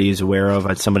that everybody is aware of.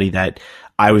 It's somebody that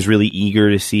I was really eager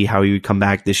to see how he would come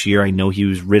back this year. I know he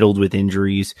was riddled with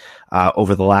injuries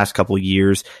over the last couple of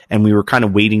years, and we were kind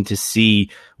of waiting to see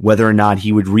whether or not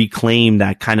he would reclaim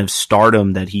that kind of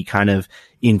stardom that he kind of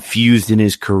infused in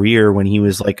his career when he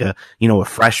was like a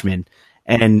freshman.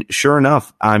 And sure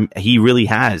enough, he really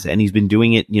has, and he's been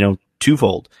doing it,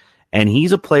 twofold. And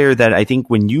he's a player that I think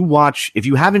when you watch, if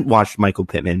you haven't watched Michael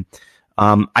Pittman,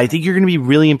 I think you're going to be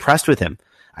really impressed with him.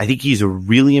 I think he's a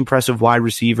really impressive wide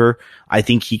receiver. I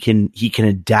think he can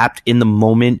adapt in the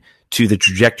moment to the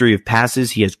trajectory of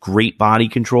passes. He has great body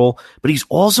control, but he's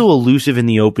also elusive in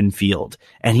the open field.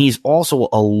 And he's also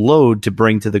a load to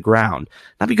bring to the ground.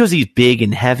 Not because he's big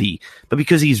and heavy, but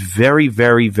because he's very,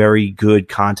 very, very good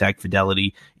contact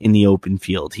fidelity in the open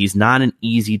field. He's not an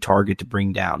easy target to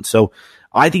bring down. So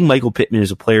I think Michael Pittman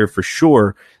is a player for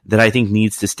sure that I think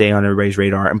needs to stay on everybody's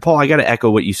radar. And Paul, I got to echo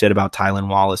what you said about Tylan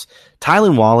Wallace.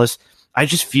 Tylan Wallace, I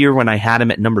just fear when I had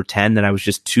him at number 10 that I was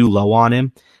just too low on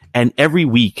him. And every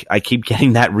week I keep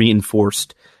getting that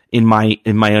reinforced in my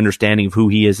understanding of who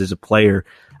he is as a player.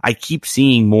 I keep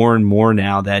seeing more and more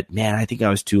now that, man, I think I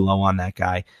was too low on that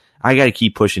guy. I got to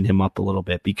keep pushing him up a little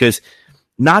bit, because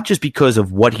not just because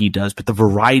of what he does, but the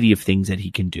variety of things that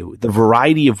he can do, the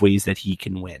variety of ways that he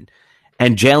can win.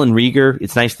 And Jalen Reagor,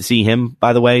 it's nice to see him,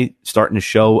 by the way, starting to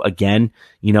show again,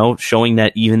 showing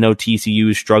that even though TCU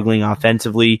is struggling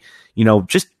offensively,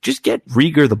 just get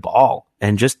Reagor the ball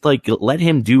and just let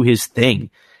him do his thing.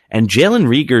 And Jalen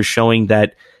Reagor is showing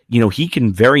that, he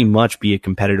can very much be a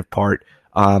competitive part,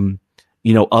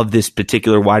 of this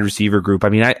particular wide receiver group. I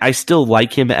mean, I still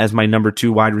like him as my number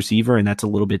 2 wide receiver, and that's a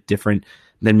little bit different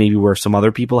than maybe where some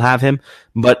other people have him.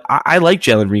 But I like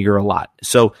Jalen Reagor a lot.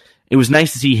 So it was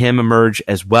nice to see him emerge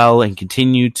as well and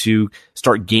continue to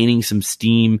start gaining some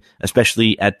steam,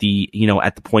 especially at the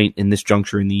point in this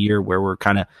juncture in the year where we're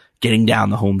kind of getting down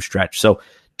the home stretch. So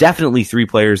definitely 3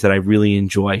 players that I really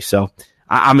enjoy. So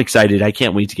I'm excited. I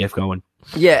can't wait to get going.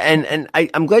 Yeah, and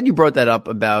I'm glad you brought that up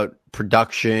about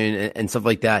production and stuff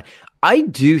like that. I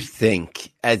do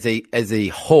think as a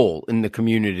whole in the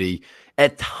community,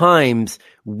 at times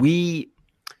we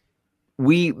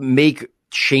make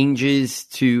changes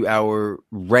to our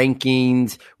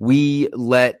rankings. We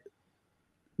let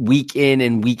week in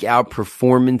and week out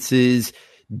performances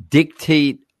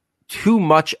dictate too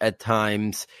much at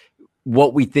times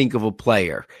what we think of a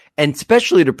player, and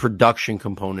especially the production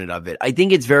component of it. I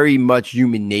think it's very much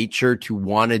human nature to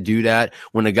want to do that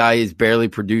when a guy is barely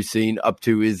producing up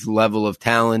to his level of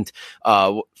talent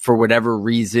for whatever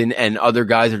reason, and other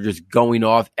guys are just going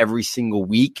off every single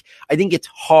week. I think it's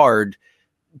hard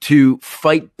to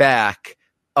fight back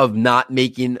of not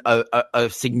making a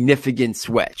significant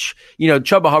switch.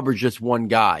 Chuba Hubbard's just one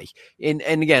guy. And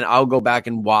again, I'll go back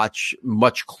and watch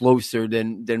much closer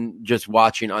than just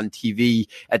watching on TV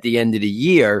at the end of the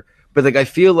year. But I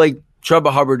feel like Chuba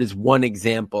Hubbard is one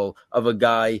example of a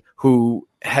guy who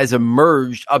has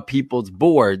emerged up people's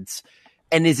boards.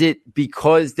 And is it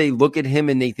because they look at him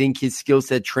and they think his skill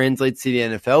set translates to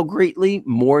the NFL greatly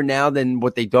more now than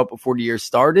what they thought before the year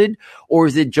started? Or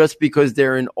is it just because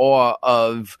they're in awe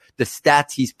of the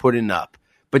stats he's putting up?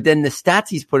 But then the stats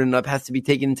he's putting up has to be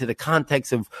taken into the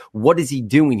context of what is he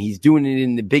doing? He's doing it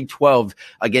in the Big 12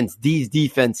 against these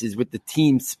defenses with the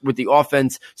teams, with the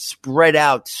offense spread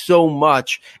out so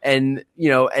much, and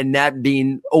that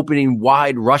being opening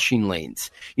wide rushing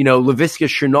lanes. Laviska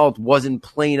Shenault wasn't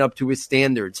playing up to his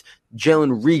standards.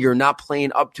 Jalen Reagor not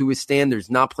playing up to his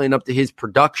standards, not playing up to his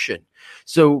production.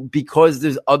 So because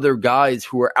there's other guys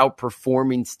who are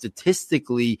outperforming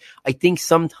statistically, I think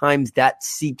sometimes that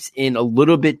seeps in a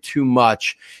little bit too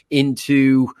much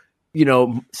into,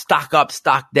 stock up,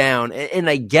 stock down. And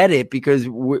I get it, because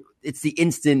it's the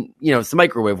instant, it's the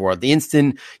microwave world. The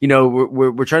instant,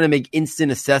 we're trying to make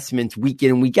instant assessments week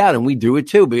in and week out, and we do it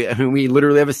too. But we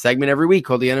literally have a segment every week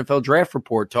called the NFL Draft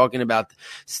Report, talking about,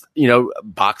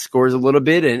 box scores a little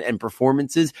bit and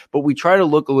performances. But we try to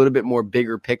look a little bit more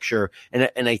bigger picture.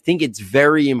 And I think it's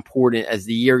very important as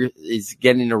the year is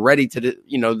getting ready to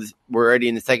we're already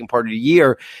in the second part of the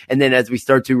year. And then as we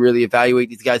start to really evaluate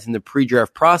these guys in the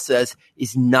pre-draft process,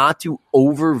 is not to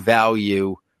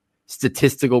overvalue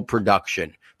statistical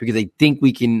production, because I think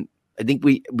we can,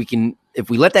 if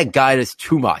we let that guide us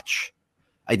too much,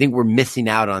 I think we're missing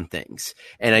out on things.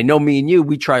 And I know me and you,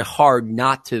 we try hard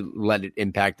not to let it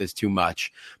impact us too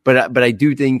much. But I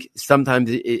do think sometimes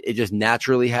it just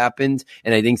naturally happens.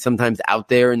 And I think sometimes out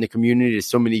there in the community, there's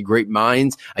so many great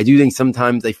minds. I do think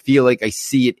sometimes I feel like I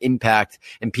see it impact,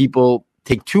 and people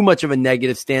take too much of a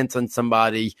negative stance on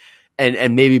somebody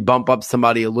and maybe bump up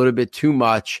somebody a little bit too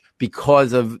much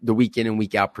because of the week in and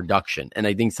week out production. And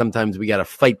I think sometimes we got to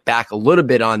fight back a little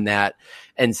bit on that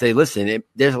and say, listen,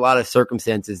 there's a lot of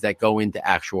circumstances that go into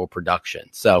actual production.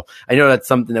 So I know that's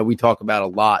something that we talk about a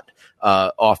lot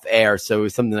off air. So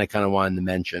it's something I kind of wanted to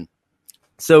mention.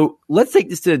 So let's take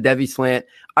this to the Devy Slant.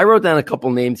 I wrote down a couple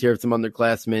names here of some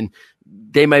underclassmen.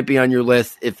 They might be on your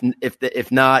list.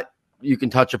 If not, you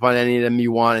can touch upon any of them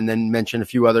you want, and then mention a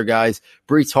few other guys.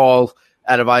 Breece Hall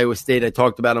out of Iowa State. I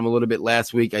talked about him a little bit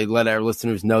last week. I let our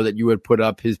listeners know that you had put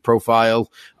up his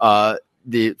profile from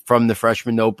the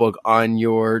Freshman Notebook on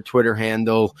your Twitter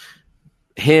handle.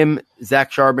 Him, Zach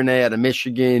Charbonnet out of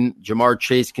Michigan, Jamar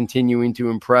Chase continuing to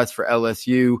impress for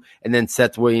LSU, and then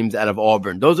Seth Williams out of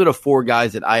Auburn. Those are the 4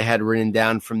 guys that I had written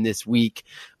down from this week.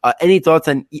 Any thoughts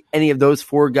on any of those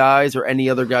 4 guys, or any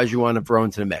other guys you want to throw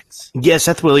into the mix? Yeah,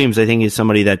 Seth Williams, I think, is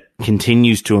somebody that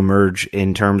continues to emerge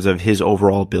in terms of his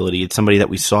overall ability. It's somebody that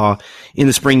we saw in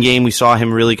the spring game. We saw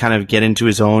him really kind of get into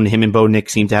his own. Him and Bo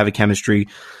Nix seem to have a chemistry.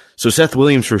 So Seth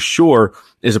Williams for sure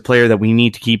is a player that we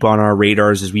need to keep on our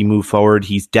radars as we move forward.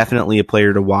 He's definitely a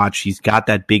player to watch. He's got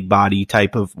that big body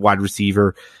type of wide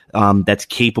receiver that's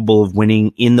capable of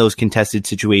winning in those contested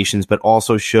situations, but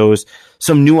also shows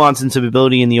some nuance and some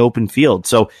ability in the open field.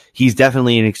 So he's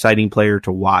definitely an exciting player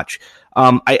to watch.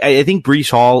 I think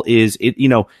Breece Hall is,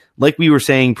 like we were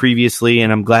saying previously,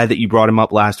 and I'm glad that you brought him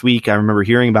up last week. I remember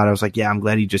hearing about it. I was like, yeah, I'm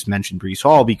glad he just mentioned Breece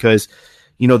Hall because,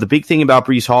 the big thing about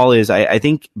Breece Hall is I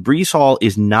think Breece Hall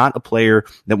is not a player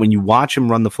that when you watch him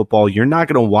run the football, you're not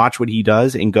going to watch what he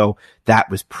does and go, that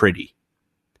was pretty.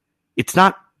 It's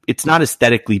not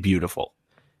aesthetically beautiful.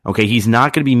 Okay. He's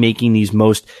not going to be making these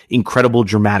most incredible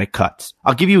dramatic cuts.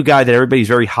 I'll give you a guy that everybody's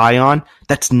very high on.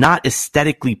 That's not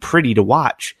aesthetically pretty to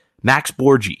watch. Max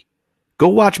Borghi. Go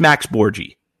watch Max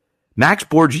Borghi. Max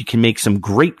Borghi can make some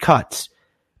great cuts,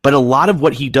 but a lot of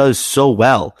what he does so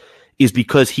well is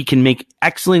because he can make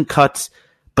excellent cuts,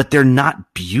 but they're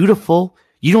not beautiful.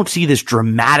 You don't see this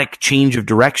dramatic change of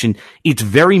direction. It's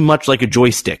very much like a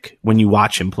joystick when you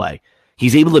watch him play.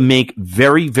 He's able to make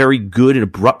very, very good and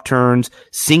abrupt turns,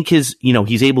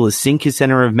 he's able to sink his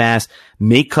center of mass,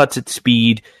 make cuts at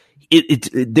speed.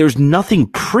 There's nothing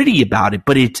pretty about it,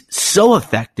 but it's so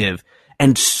effective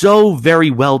and so very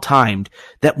well timed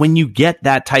that when you get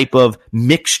that type of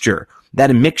mixture, that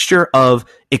a mixture of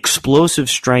explosive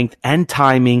strength and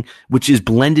timing, which is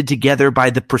blended together by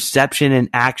the perception and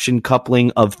action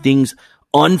coupling of things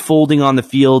unfolding on the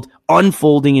field,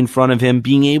 unfolding in front of him,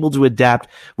 being able to adapt.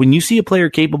 When you see a player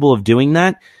capable of doing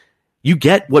that, you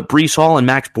get what Breece Hall and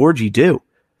Max Borghi do.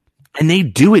 And they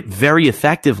do it very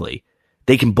effectively.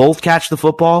 They can both catch the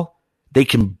football. They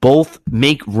can both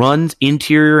make runs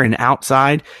interior and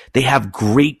outside. They have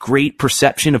great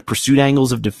perception of pursuit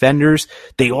angles of defenders.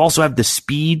 They also have the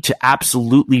speed to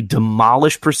absolutely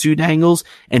demolish pursuit angles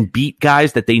and beat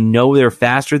guys that they know they're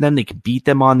faster than. They can beat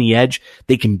them on the edge.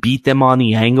 They can beat them on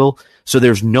the angle. So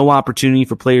there's no opportunity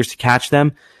for players to catch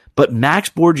them. But Max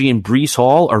Borghi and Breece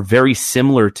Hall are very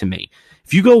similar to me.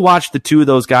 If you go watch the two of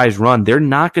those guys run, they're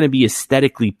not going to be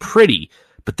aesthetically pretty,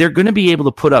 but they're going to be able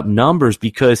to put up numbers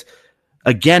because,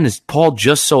 again, as Paul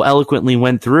just so eloquently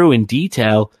went through in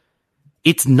detail,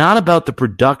 it's not about the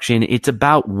production. It's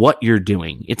about what you're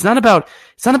doing. It's not about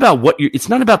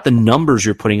the numbers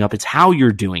you're putting up. It's how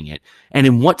you're doing it and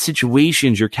in what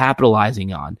situations you're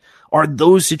capitalizing on. Are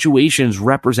those situations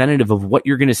representative of what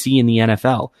you're going to see in the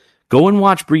NFL? Go and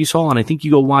watch Breece Hall, and I think you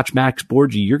go watch Max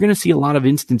Borghi. You're going to see a lot of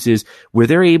instances where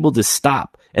they're able to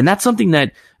stop. And that's something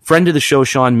that friend of the show,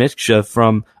 Sean Miksha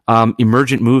from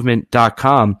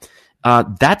emergentmovement.com,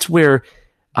 that's where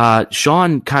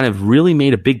Sean kind of really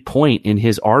made a big point in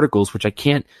his articles, which I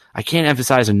can't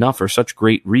emphasize enough, are such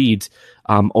great reads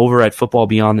over at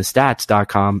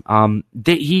footballbeyondthestats.com.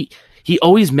 He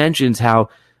always mentions how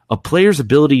a player's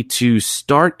ability to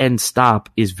start and stop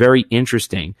is very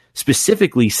interesting,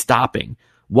 specifically stopping.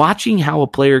 Watching how a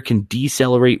player can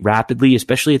decelerate rapidly,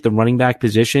 especially at the running back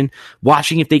position,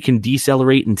 watching if they can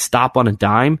decelerate and stop on a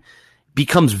dime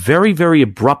becomes very, very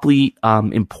abruptly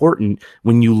important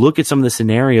when you look at some of the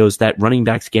scenarios that running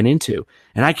backs get into.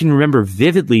 And I can remember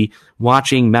vividly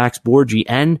watching Max Borghi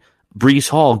and Breece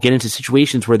Hall get into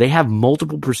situations where they have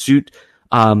multiple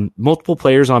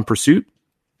players on pursuit,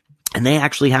 and they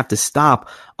actually have to stop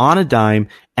on a dime,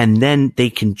 and then they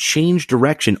can change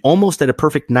direction almost at a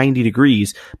perfect 90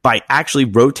 degrees by actually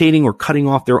rotating or cutting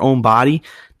off their own body.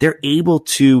 They're able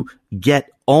to get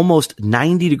almost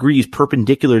 90 degrees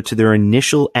perpendicular to their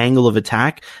initial angle of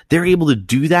attack. They're able to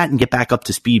do that and get back up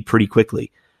to speed pretty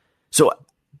quickly. So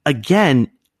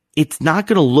again, it's not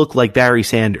going to look like Barry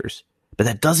Sanders, but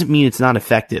that doesn't mean it's not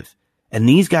effective. And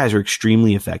these guys are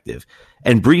extremely effective.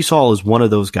 And Breece Hall is one of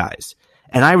those guys.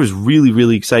 And I was really,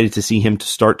 really excited to see him to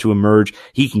start to emerge.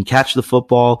 He can catch the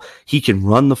football. He can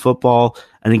run the football.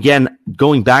 And again,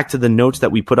 going back to the notes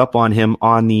that we put up on him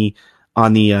on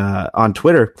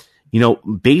Twitter,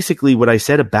 basically what I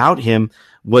said about him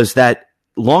was that,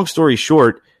 long story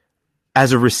short,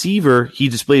 as a receiver, he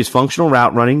displays functional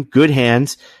route running, good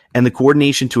hands, and the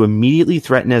coordination to immediately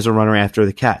threaten as a runner after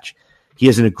the catch. He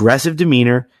has an aggressive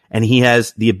demeanor, and he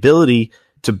has the ability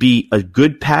to be a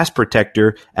good pass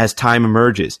protector as time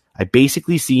emerges. I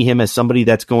basically see him as somebody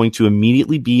that's going to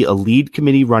immediately be a lead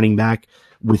committee running back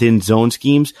within zone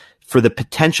schemes for the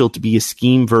potential to be a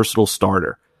scheme versatile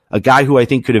starter. A guy who I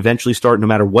think could eventually start no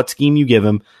matter what scheme you give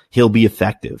him, he'll be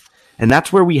effective. And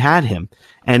that's where we had him.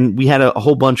 And we had a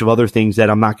whole bunch of other things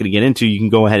that I'm not going to get into. You can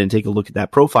go ahead and take a look at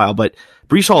that profile, but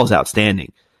Breece Hall is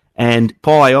outstanding. And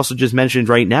Paul, I also just mentioned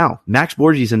right now, Max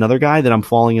Borghi is another guy that I'm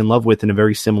falling in love with in a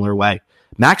very similar way.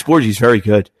 Max Borghi is very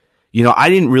good. I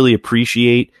didn't really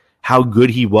appreciate how good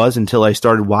he was until I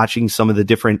started watching some of the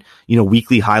different,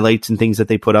 weekly highlights and things that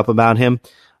they put up about him.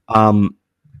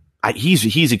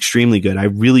 He's extremely good. I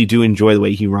really do enjoy the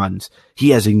way he runs.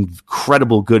 He has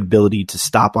incredible good ability to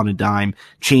stop on a dime,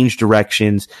 change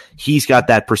directions. He's got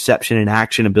that perception and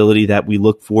action ability that we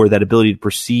look for, that ability to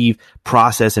perceive,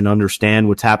 process, and understand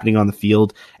what's happening on the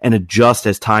field and adjust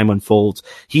as time unfolds.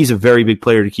 He's a very big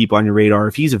player to keep on your radar.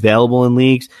 If he's available in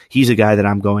leagues, he's a guy that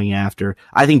I'm going after.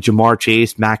 I think Jamar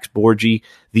Chase, Max Borgi,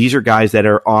 these are guys that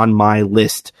are on my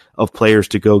list of players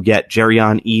to go get.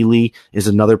 Jerrion Ely is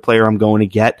another player I'm going to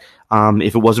get.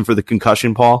 If it wasn't for the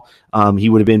concussion, Paul, he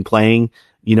would have been playing,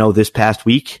 this past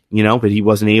week, but he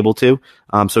wasn't able to.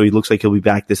 So he looks like he'll be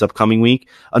back this upcoming week.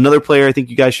 Another player I think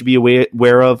you guys should be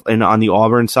aware of, and on the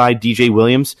Auburn side, DJ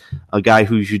Williams, a guy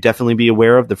who you should definitely be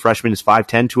aware of. The freshman is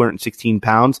 5'10", 216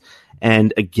 pounds.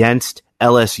 And against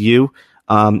LSU,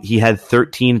 he had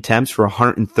 13 attempts for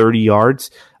 130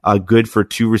 yards. Good for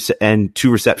two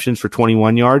receptions for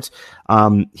 21 yards.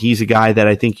 He's a guy that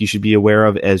I think you should be aware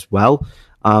of as well.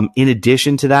 In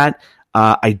addition to that,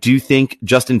 I do think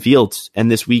Justin Fields,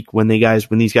 and this week when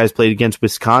these guys played against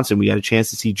Wisconsin, we got a chance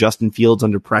to see Justin Fields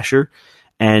under pressure.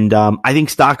 And, I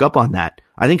think stock up on that.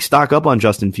 I think stock up on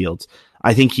Justin Fields.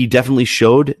 I think he definitely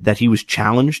showed that he was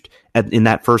challenged in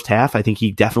that first half. I think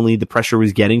the pressure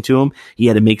was getting to him. He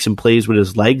had to make some plays with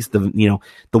his legs. The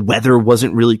weather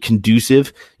wasn't really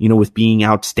conducive, with being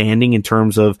outstanding in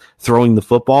terms of throwing the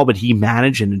football, but he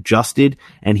managed and adjusted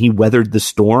and he weathered the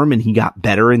storm and he got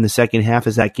better in the second half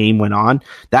as that game went on.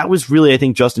 That was really, I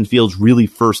think, Justin Fields' really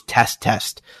first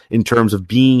test in terms of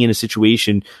being in a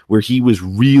situation where he was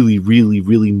really, really,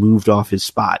 really moved off his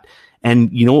spot.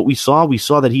 And you know what we saw? We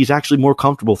saw that he's actually more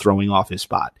comfortable throwing off his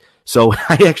spot. So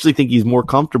I actually think he's more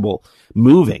comfortable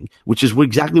moving, which is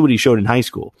exactly what he showed in high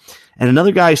school. And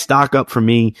another guy stock up for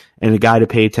me and a guy to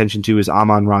pay attention to is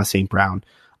Amon-Ra St. Brown.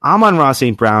 Amon-Ra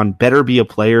St. Brown better be a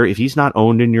player. If he's not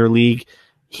owned in your league,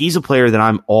 he's a player that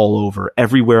I'm all over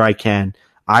everywhere I can.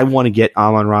 I want to get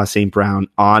Amon-Ra St. Brown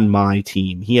on my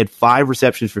team. He had 5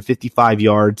 receptions for 55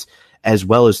 yards as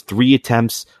well as 3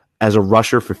 attempts as a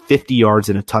rusher for 50 yards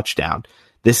and a touchdown.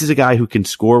 This is a guy who can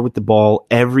score with the ball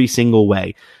every single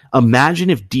way. Imagine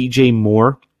if DJ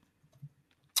Moore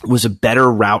was a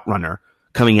better route runner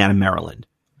coming out of Maryland.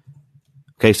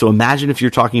 Okay, so imagine if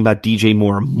you're talking about DJ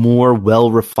Moore, a more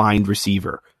well-refined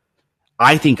receiver.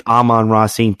 I think Amon-Ra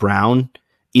St. Brown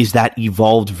is that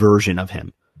evolved version of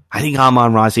him. I think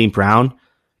Amon-Ra St. Brown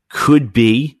could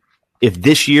be, if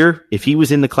he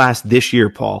was in the class this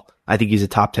year, Paul, I think he's a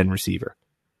top 10 receiver.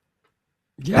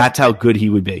 Yeah. That's how good he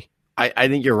would be. I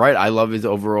think you're right. I love his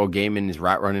overall game and his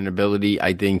route running ability.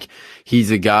 I think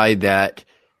he's a guy that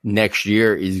next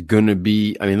year is going to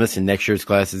be, next year's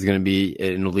class is going to be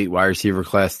an elite wide receiver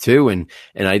class too. And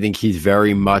I think he's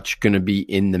very much going to be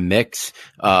in the mix,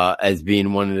 as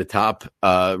being one of the top,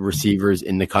 receivers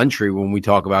in the country. When we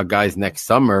talk about guys next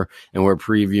summer and we're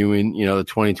previewing, the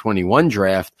 2021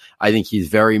 draft, I think he's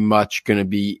very much going to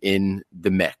be in the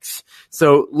mix.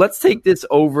 So let's take this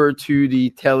over to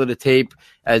the tail of the tape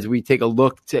as we take a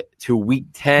look to week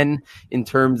 10 in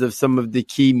terms of some of the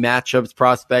key matchups,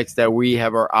 prospects that we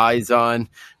have our eyes on.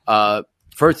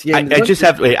 First game,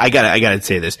 I gotta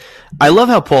say this. I love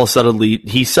how Paul suddenly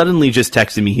just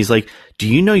texted me. He's like, "Do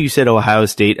you know you said Ohio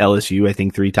State, LSU, I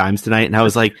think 3 times tonight?" And I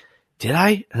was like, "Did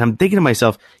I?" And I'm thinking to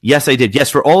myself, yes, I did.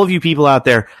 Yes, for all of you people out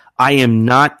there, I am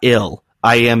not ill.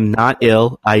 I am not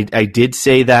ill. I did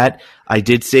say that. I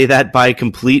did say that by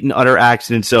complete and utter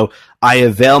accident. So I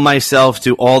avail myself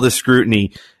to all the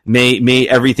scrutiny. May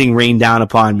everything rain down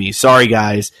upon me. Sorry,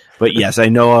 guys. But yes, I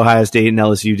know Ohio State and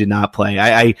LSU did not play.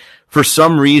 I for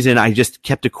some reason, I just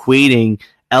kept equating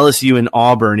LSU and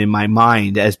Auburn in my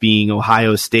mind as being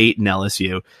Ohio State and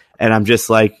LSU. And I'm just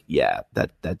like, yeah,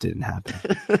 that didn't happen.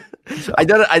 So. I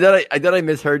thought I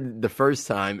misheard the first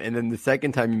time, and then the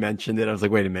second time you mentioned it, I was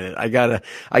like, wait a minute, I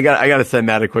gotta send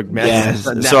Matt a quick message.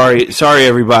 Yes, sorry,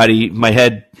 everybody. My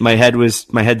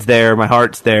head's there, my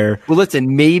heart's there. Well,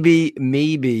 listen, maybe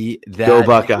that go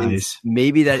Buckeyes.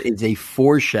 Maybe that is a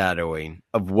foreshadowing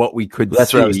of what we could.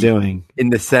 That's see what I was doing in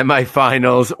the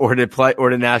semifinals or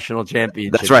the national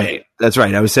championship. That's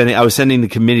right. I was sending the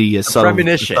committee a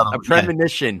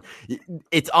premonition.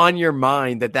 It's on your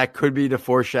mind that could be the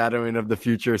foreshadowing of the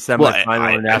future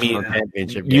semifinal or national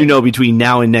championship game. Between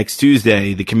now and next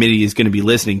Tuesday, the committee is going to be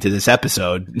listening to this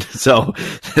episode, so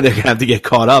they're going to have to get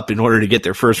caught up in order to get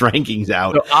their first rankings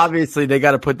out. So obviously, they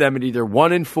got to put them at either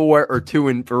 1-4 or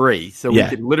 2-3. So we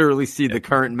could literally see the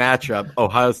current matchup: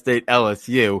 Ohio State,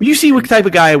 LSU. You see what type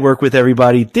of guy I work with,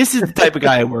 everybody. This is the type of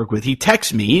guy I work with. He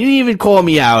texts me. He didn't even call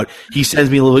me out. he sends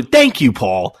me a little bit. Thank you,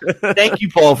 Paul. Thank you,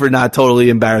 Paul, for not totally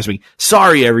embarrassing me.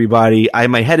 Sorry, everybody.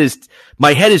 My head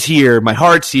is here. My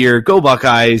heart's here. Go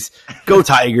Buckeyes. Go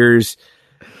Tigers.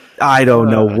 I don't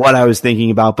know what I was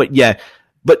thinking about, but yeah.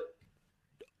 But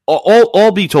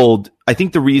all be told, I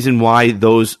think the reason why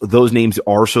those names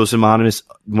are so synonymous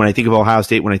when I think of Ohio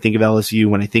State, when I think of LSU,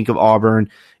 when I think of Auburn,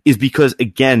 is because,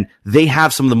 again, they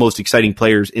have some of the most exciting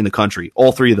players in the country,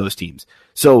 all three of those teams.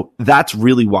 So that's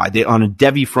really why they, on a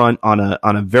Devy front, on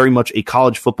a very much a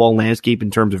college football landscape in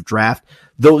terms of draft,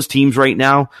 those teams right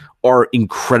now are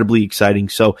incredibly exciting.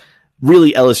 So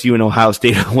really LSU and Ohio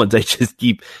State are the ones I just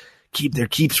keep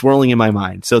swirling in my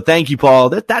mind. So thank you, Paul.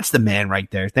 That's the man right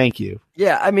there. Thank you.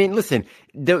 Yeah, I mean, listen,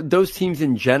 those teams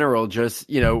in general, just,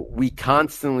 we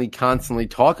constantly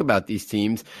talk about these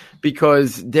teams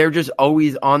because they're just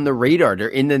always on the radar. They're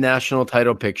in the national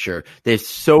title picture. There's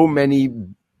so many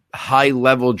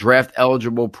high-level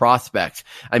draft-eligible prospects.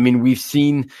 I mean, we've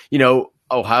seen,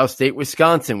 Ohio State,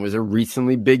 Wisconsin was a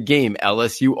recently big game.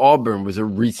 LSU, Auburn was a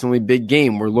recently big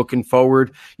game. We're looking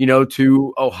forward,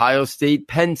 to Ohio State,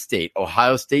 Penn State,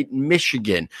 Ohio State,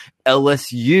 Michigan,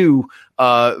 LSU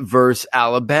versus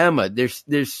Alabama.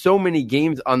 There's so many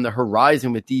games on the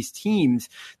horizon with these teams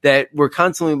that we're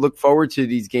constantly look forward to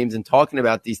these games and talking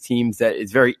about these teams that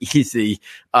it's very easy,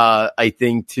 I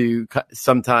think, to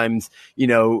sometimes,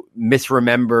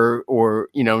 misremember or,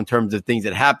 in terms of things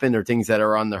that happen or things that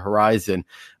are on the horizon.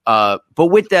 But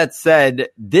with that said,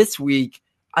 this week,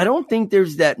 I don't think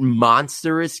there's that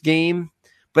monstrous game.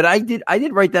 But I did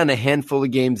write down a handful of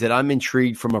games that I'm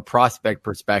intrigued from a prospect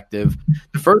perspective.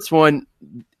 The first one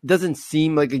doesn't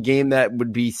seem like a game that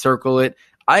would be circle it.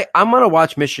 I'm going to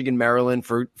watch Michigan, Maryland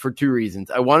for two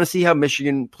reasons. I want to see how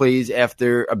Michigan plays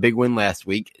after a big win last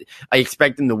week. I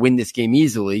expect them to win this game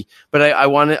easily, but I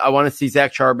want to see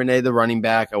Zach Charbonnet, the running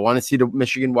back. I want to see the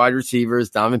Michigan wide receivers,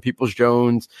 Donovan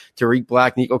Peoples-Jones, Tariq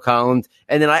Black, Nico Collins.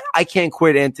 And then I can't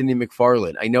quit Anthony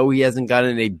McFarland. I know he hasn't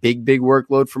gotten a big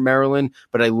workload from Maryland,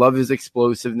 but I love his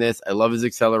explosiveness. I love his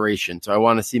acceleration. So I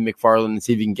want to see McFarland and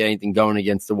see if he can get anything going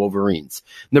against the Wolverines.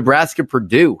 Nebraska,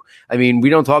 Purdue. I mean, we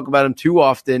don't talk about him too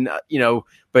often,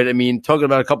 but I mean, talking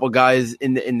about a couple of guys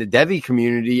in the Devy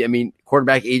community, I mean,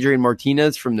 quarterback Adrian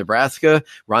Martinez from Nebraska,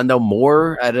 Rondell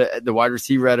Moore the wide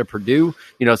receiver out of Purdue,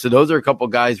 so those are a couple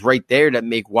of guys right there that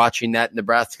make watching that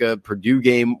Nebraska Purdue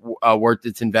game worth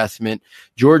its investment.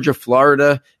 Georgia,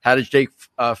 Florida, how does Jake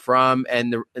Fromm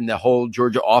and the whole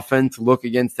Georgia offense look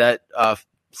against that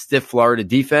stiff Florida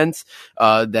defense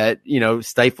that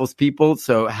stifles people?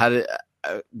 So how to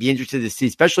be interested to see,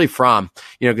 especially Fromm,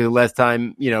 because the last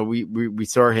time, we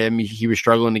saw him, he was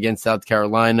struggling against South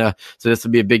Carolina. So this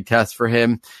will be a big test for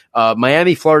him.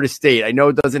 Miami, Florida State. I know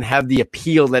it doesn't have the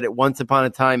appeal that it once upon a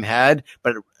time had,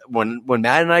 but when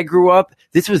Matt and I grew up,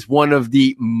 this was one of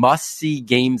the must-see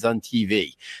games on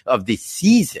TV of the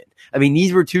season. I mean,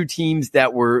 these were two teams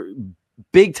that were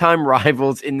big-time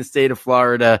rivals in the state of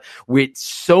Florida with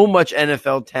so much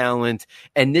NFL talent.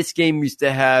 And this game used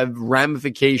to have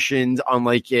ramifications on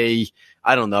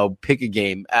pick a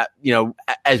game.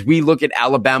 As we look at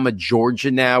Alabama,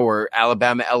 Georgia now, or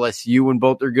Alabama, LSU, when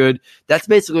both are good, that's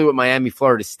basically what Miami,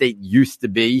 Florida State used to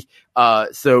be.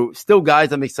 So still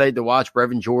guys I'm excited to watch.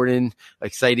 Brevin Jordan,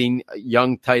 exciting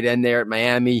young tight end there at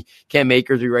Miami. Cam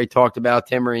Akers, we already talked about.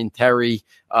 Tamarian Terry.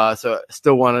 So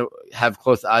still want to have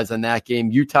close eyes on that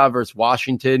game. Utah versus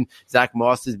Washington. Zach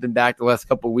Moss has been back the last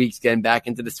couple of weeks, getting back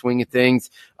into the swing of things.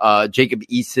 Jacob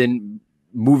Eason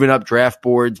moving up draft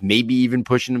boards, maybe even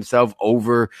pushing himself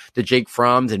over the Jake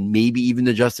Fromms and maybe even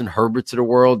the Justin Herberts of the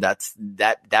world.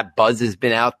 That buzz has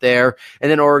been out there. And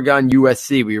then Oregon,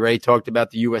 USC. We already talked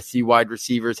about the USC wide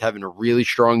receivers having a really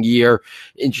strong year.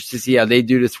 Interested to see how they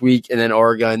do this week. And then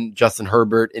Oregon, Justin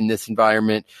Herbert in this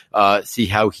environment, see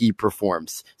how he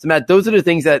performs. So Matt, those are the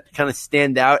things that kind of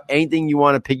stand out. Anything you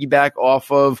want to piggyback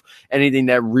off of? Anything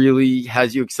that really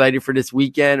has you excited for this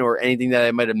weekend, or anything that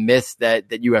I might have missed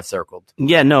that you have circled?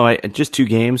 Yeah, no, just two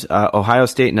games. Ohio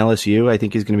State and LSU, I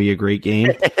think, is going to be a great game.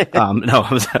 No,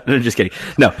 I'm just kidding.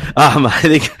 No,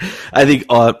 I think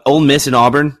Ole Miss and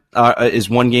Auburn is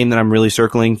one game that I'm really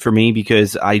circling for me,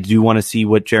 because I do want to see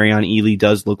what Jerrion Ealy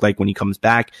does look like when he comes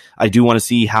back. I do want to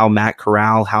see how Matt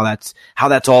Corral, how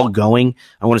that's all going.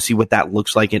 I want to see what that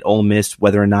looks like at Ole Miss,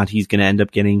 whether or not he's going to end up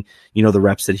getting, the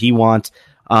reps that he wants.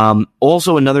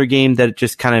 Also another game that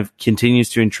just kind of continues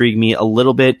to intrigue me a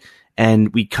little bit,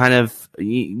 And we kind of,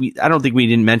 I don't think we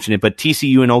didn't mention it, but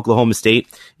TCU and Oklahoma State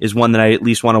is one that I at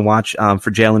least want to watch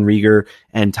for Jalen Reagor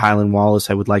and Tylan Wallace.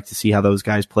 I would like to see how those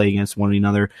guys play against one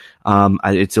another.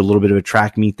 It's a little bit of a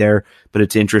track meet there, but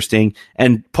it's interesting.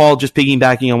 And Paul, just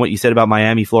piggybacking on what you said about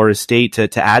Miami, Florida State,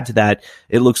 to add to that,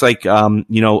 it looks like,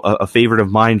 a favorite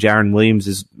of mine, Jarren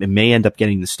Williams, may end up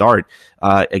getting the start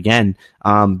again,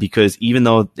 because even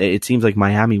though it seems like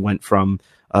Miami went from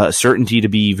certainty to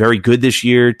be very good this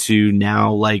year to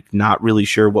now like not really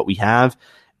sure what we have.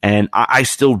 And I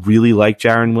still really like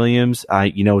Jarren Williams.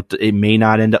 It may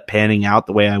not end up panning out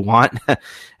the way I want.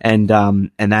 and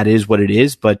that is what it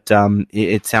is. But,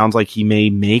 it sounds like he may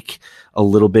make a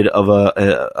little bit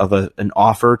of an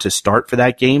offer to start for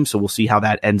that game. So we'll see how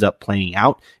that ends up playing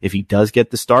out if he does get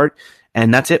the start.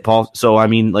 And that's it, Paul. So, I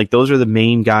mean, like those are the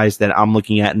main guys that I'm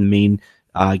looking at in the main,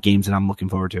 games that I'm looking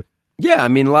forward to. Yeah, I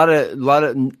mean, a lot of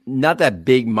not that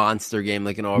big monster game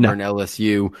like an Auburn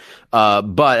LSU,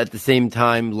 but at the same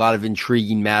time, a lot of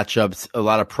intriguing matchups, a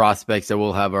lot of prospects that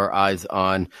we'll have our eyes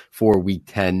on for Week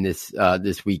 10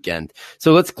 this weekend.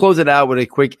 So let's close it out with a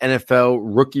quick NFL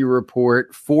rookie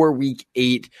report for Week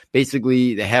 8,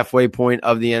 basically the halfway point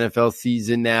of the NFL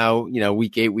season now.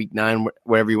 Week 8, Week 9,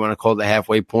 whatever you want to call it, the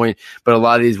halfway point. But a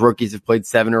lot of these rookies have played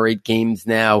 7 or 8 games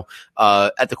now.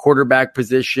 At the quarterback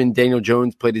position, Daniel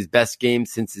Jones played his best game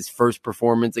since his first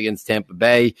performance against Tampa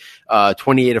Bay,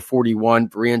 28 of 41,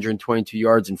 322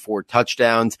 yards and 4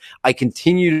 touchdowns. I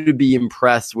continue to be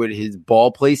impressed with his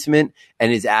ball placement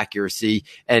and his accuracy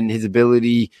and his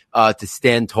ability to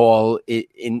stand tall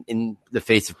in the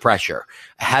face of pressure.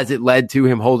 Has it led to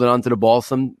him holding on to the ball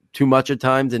too much at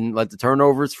times and let the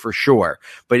turnovers? For sure.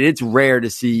 But it's rare to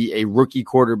see a rookie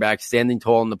quarterback standing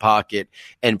tall in the pocket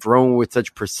and throwing with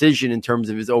such precision in terms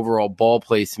of his overall ball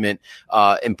placement,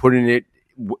 and putting it,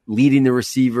 leading the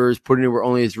receivers, putting it where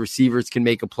only his receivers can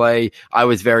make a play. I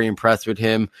was very impressed with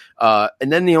him.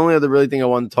 And then the only other really thing I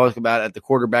wanted to talk about at the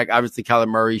quarterback, obviously Kyler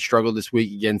Murray struggled this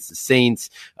week against the Saints,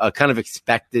 kind of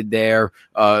expected there,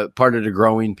 part of the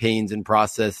growing pains and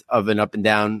process of an up and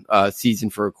down season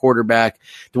for a quarterback.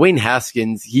 Dwayne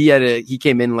Haskins, he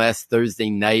came in last Thursday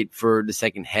night for the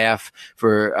second half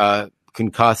for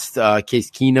concussed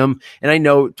Case Keenum. And I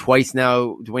know twice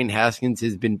now Dwayne Haskins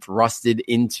has been thrusted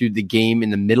into the game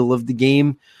in the middle of the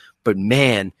game. But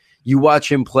man, you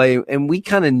watch him play, and we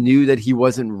kind of knew that he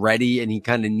wasn't ready and he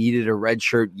kind of needed a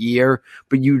redshirt year.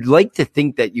 But you'd like to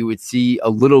think that you would see a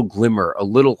little glimmer, a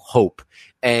little hope.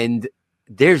 And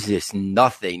there's just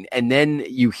nothing. And then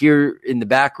you hear in the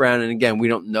background, and again, we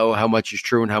don't know how much is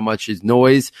true and how much is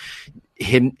noise.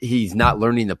 He's not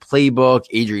learning the playbook.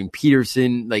 Adrian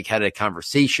Peterson had a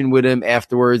conversation with him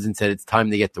afterwards and said it's time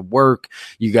to get to work.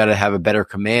 You got to have a better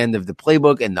command of the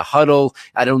playbook and the huddle.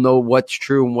 I don't know what's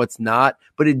true and what's not,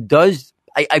 but it does.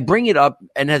 I bring it up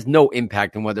and has no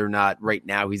impact on whether or not right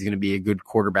now he's going to be a good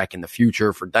quarterback in the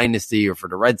future for Dynasty or for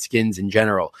the Redskins in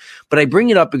general. But I bring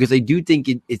it up because I do think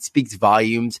it speaks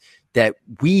volumes that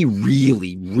we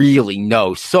really, really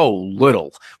know so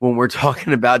little when we're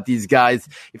talking about these guys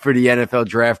for the NFL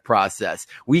draft process.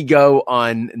 We go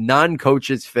on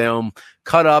non-coaches film,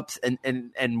 cut-ups,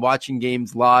 and watching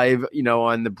games live,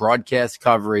 on the broadcast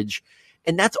coverage.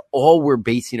 And that's all we're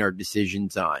basing our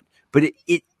decisions on. But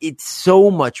it's so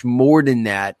much more than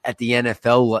that at the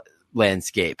NFL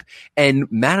landscape. And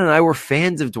Matt and I were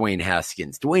fans of Dwayne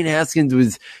Haskins. Dwayne Haskins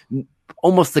was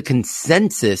almost the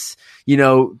consensus,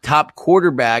 top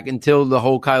quarterback until the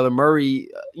whole Kyler Murray,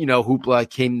 hoopla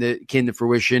came to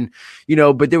fruition,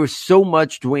 but there was so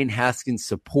much Dwayne Haskins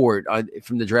support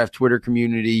from the draft Twitter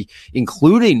community,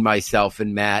 including myself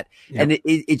and Matt. Yep. And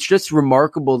it's just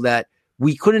remarkable that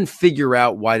we couldn't figure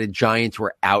out why the Giants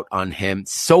were out on him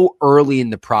so early in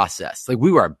the process.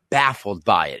 We were baffled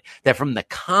by it, that from the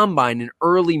combine in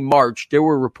early March, there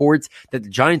were reports that the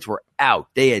Giants were out.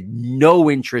 They had no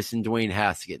interest in Dwayne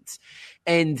Haskins.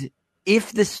 And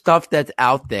if the stuff that's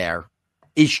out there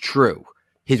is true,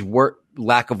 his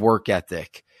lack of work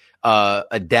ethic,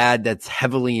 a dad that's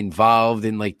heavily involved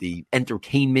in the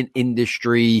entertainment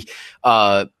industry,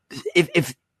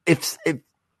 if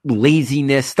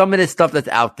laziness, some of this stuff that's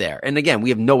out there. And again, we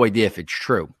have no idea if it's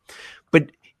true.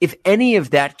 But if any of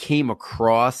that came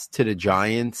across to the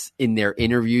Giants in their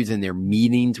interviews and their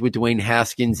meetings with Dwayne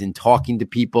Haskins and talking to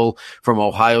people from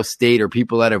Ohio State or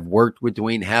people that have worked with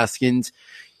Dwayne Haskins,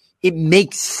 it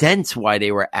makes sense why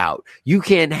they were out. You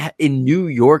can't, in New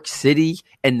York City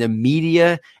and the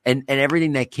media and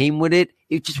everything that came with it,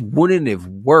 it just wouldn't have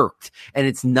worked. And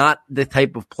it's not the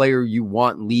type of player you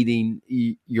want leading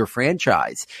your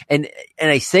franchise. And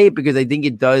I say it because I think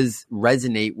it does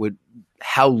resonate with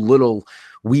how little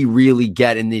we really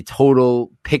get in the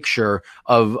total picture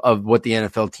of what the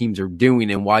NFL teams are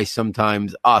doing, and why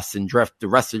sometimes us and the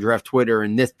rest of draft Twitter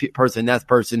and this person, that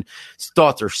person's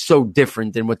thoughts are so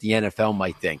different than what the NFL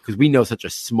might think, because we know such a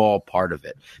small part of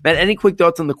it. Matt, any quick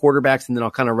thoughts on the quarterbacks, and then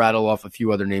I'll kind of rattle off a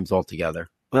few other names altogether.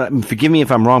 Forgive me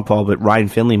if I'm wrong, Paul, but Ryan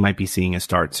Finley might be seeing a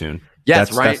start soon.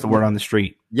 Yes, that's the word on the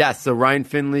street. Yes, so Ryan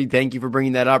Finley, thank you for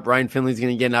bringing that up. Ryan Finley's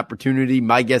going to get an opportunity.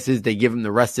 My guess is they give him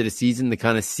the rest of the season to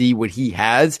kind of see what he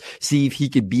has, see if he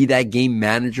could be that game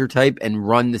manager type and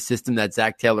run the system that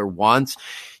Zach Taylor wants.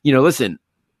 Listen,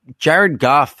 Jared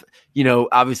Goff,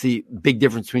 obviously big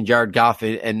difference between Jared Goff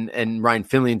and Ryan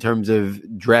Finley in terms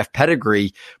of draft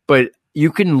pedigree, but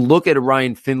you can look at a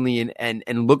Ryan Finley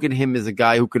and look at him as a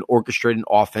guy who can orchestrate an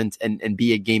offense and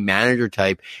be a game manager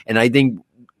type. And I think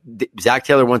Zach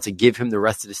Taylor wants to give him the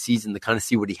rest of the season to kind of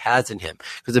see what he has in him,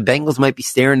 because the Bengals might be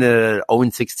staring at an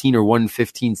 0-16 or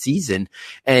 1-15 season,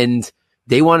 and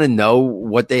they want to know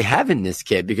what they have in this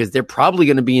kid, because they're probably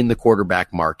going to be in the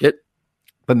quarterback market.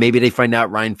 But maybe they find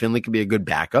out Ryan Finley could be a good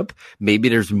backup. Maybe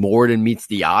there's more than meets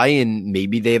the eye, and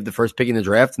maybe they have the first pick in the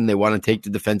draft and they want to take the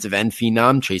defensive end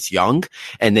phenom, Chase Young,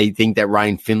 and they think that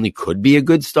Ryan Finley could be a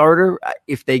good starter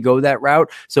if they go that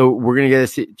route. So we're going to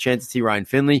get a chance to see Ryan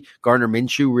Finley. Gardner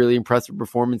Minshew, really impressive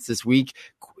performance this week.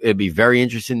 It'd be very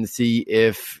interesting to see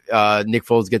if Nick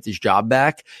Foles gets his job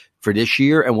back for this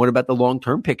year. And what about the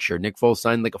long-term picture? Nick Foles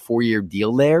signed like a 4-year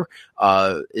deal there.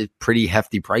 It's pretty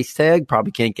hefty price tag.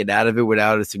 Probably can't get out of it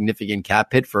without a significant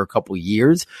cap hit for a couple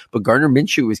years. But Gardner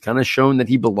Minshew has kind of shown that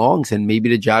he belongs, and maybe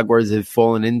the Jaguars have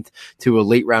fallen into a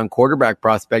late-round quarterback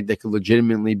prospect that could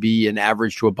legitimately be an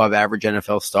average to above-average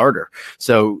NFL starter.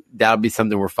 So that'll be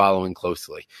something we're following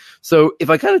closely. So if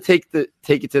I kind of take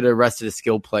it to the rest of the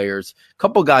skill players, a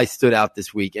couple guys stood out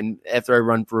this week. And after I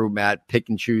run through, Matt, pick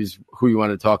and choose who you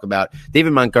want to talk about.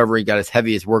 David Montgomery got his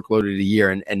heaviest workload of the year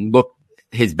and looked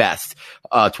his best.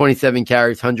 27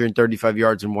 carries, 135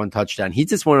 yards, and 1 touchdown. He's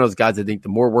just one of those guys, I think the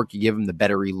more work you give him, the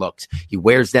better he looks. He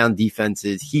wears down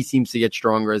defenses. He seems to get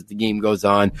stronger as the game goes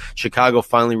on. Chicago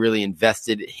finally really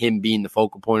invested him being the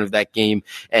focal point of that game,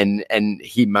 and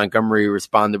Montgomery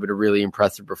responded with a really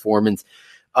impressive performance.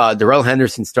 Darrell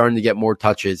Henderson starting to get more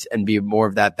touches and be more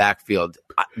of that backfield.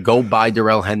 Go buy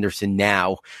Darrell Henderson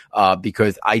now,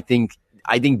 because I think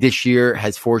this year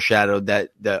has foreshadowed that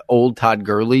the old Todd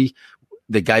Gurley,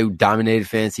 the guy who dominated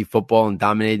fantasy football and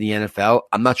dominated the NFL,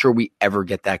 I'm not sure we ever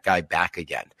get that guy back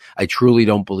again. I truly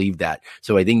don't believe that.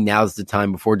 So I think now's the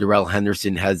time before Darrell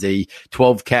Henderson has a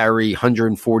 12 carry,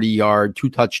 140 yard, 2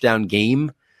 touchdown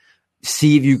game.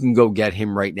 See if you can go get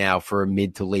him right now for a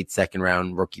mid to late second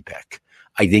round rookie pick.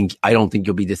 I don't think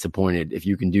you'll be disappointed if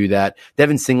you can do that.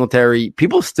 Devin Singletary,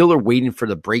 people still are waiting for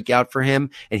the breakout for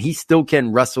him, and he still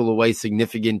can wrestle away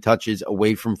significant touches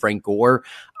away from Frank Gore.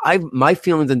 My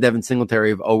feelings on Devin Singletary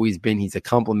have always been he's a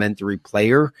complimentary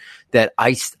player, that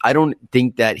I don't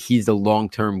think that he's a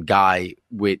long-term guy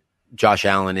with Josh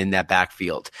Allen in that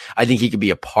backfield. I think he could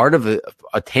be a part of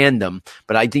a tandem,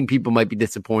 but I think people might be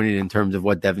disappointed in terms of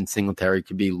what Devin Singletary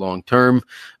could be long-term.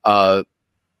 At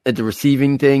the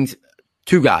receiving things,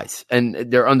 2 guys, and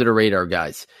they're under the radar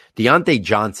guys. Deontay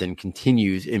Johnson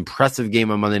continues. Impressive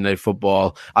game on Monday Night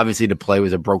Football. Obviously, the play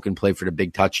was a broken play for the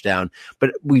big touchdown.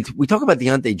 But we talk about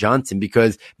Deontay Johnson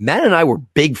because Matt and I were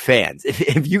big fans.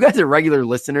 If you guys are regular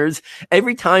listeners,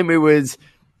 every time it was,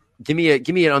 give me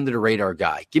an under the radar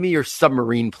guy. Give me your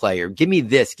submarine player. Give me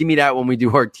this. Give me that when we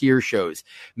do our tier shows.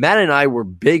 Matt and I were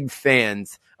big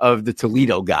fans of the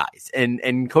Toledo guys.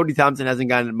 And Cody Thompson hasn't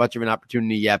gotten much of an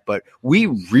opportunity yet, but we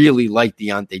really like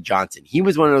Deontay Johnson. He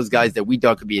was one of those guys that we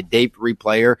thought could be a day 3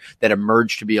 player that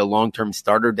emerged to be a long-term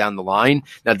starter down the line.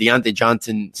 Now, Deontay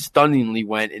Johnson stunningly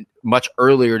went in much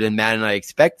earlier than Matt and I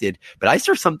expected, but I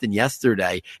saw something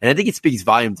yesterday, and I think it speaks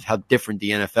volumes of how different the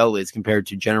NFL is compared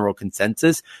to general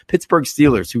consensus. Pittsburgh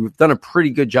Steelers, who have done a pretty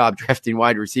good job drafting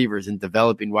wide receivers and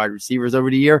developing wide receivers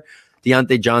over the year,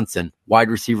 Deontay Johnson, wide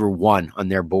receiver 1 on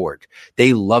their board.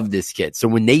 They love this kid. So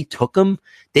when they took him,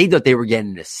 they thought they were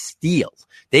getting a steal.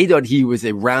 They thought he was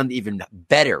a round even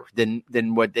better than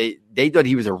what they thought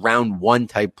he was a round 1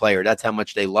 type player. That's how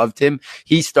much they loved him.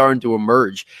 He's starting to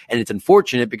emerge, and it's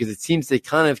unfortunate because it seems they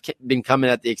kind of been coming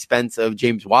at the expense of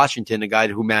James Washington, a guy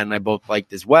who Matt and I both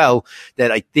liked as well,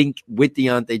 that I think with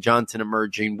Deontay Johnson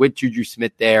emerging, with Juju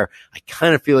Smith there, I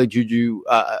kind of feel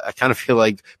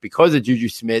like because of Juju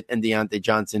Smith and Deontay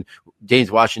Johnson, James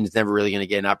Washington's never really going to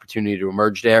get an opportunity to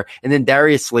emerge there. And then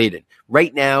Darius Slayton,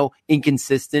 right now,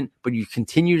 inconsistent, but you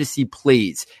continue to see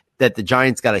plays that the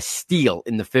Giants got a steal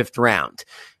in the 5th round.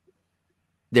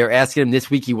 They're asking him this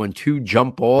week. He won 2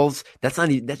 jump balls. That's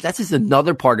just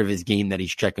another part of his game that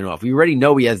he's checking off. We already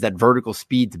know he has that vertical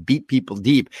speed to beat people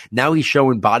deep. Now he's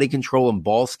showing body control and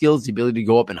ball skills, the ability to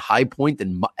go up and high point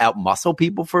and out muscle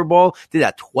people for a ball. Did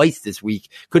that twice this week.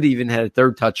 Could have even had a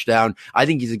 3rd touchdown. I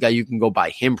think he's a guy you can go by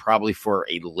him probably for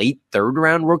a late 3rd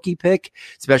round rookie pick,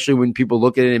 especially when people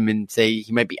look at him and say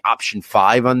he might be option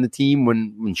 5 on the team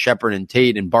when Shepard and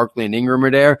Tate and Barkley and Ingram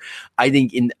are there. I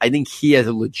think he has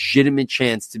a legitimate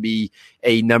chance to be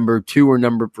a number 2 or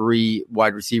number 3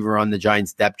 wide receiver on the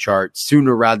Giants depth chart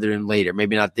sooner rather than later.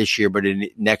 Maybe not this year, but in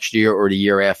next year or the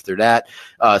year after that.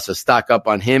 So stock up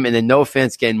on him. And then Noah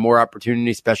Fant's getting more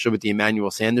opportunity, especially with the Emmanuel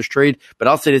Sanders trade. But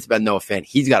I'll say this about Noah Fant.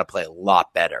 He's got to play a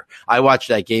lot better. I watched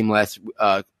that game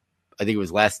I think it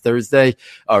was last Thursday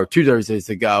or 2 Thursdays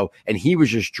ago, and he was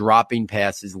just dropping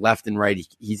passes left and right.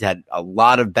 He's had a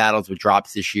lot of battles with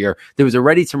drops this year. There was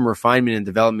already some refinement and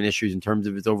development issues in terms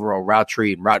of his overall route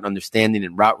tree and route understanding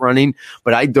and route running,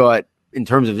 but I thought in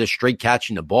terms of just straight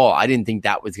catching the ball, I didn't think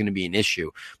that was going to be an issue.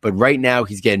 But right now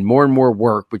he's getting more and more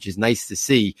work, which is nice to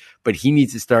see, but he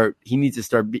needs to start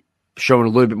showing a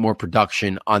little bit more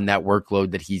production on that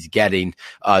workload that he's getting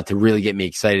to really get me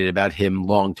excited about him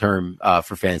long-term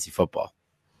for fantasy football.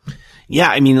 Yeah,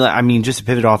 I mean, just to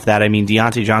pivot off that, I mean,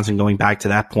 Deontay Johnson, going back to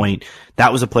that point,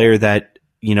 that was a player that,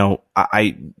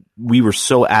 we were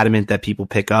so adamant that people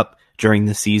pick up during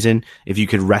the season if you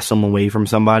could wrestle him away from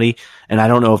somebody. And I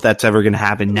don't know if that's ever going to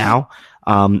happen now,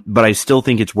 but I still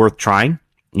think it's worth trying.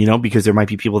 Because there might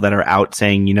be people that are out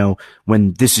saying,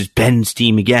 when this is Ben's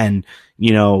team again,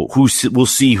 we'll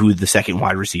see who the second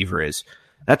wide receiver is.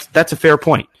 That's a fair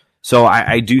point. So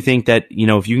I do think that,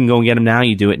 if you can go and get him now,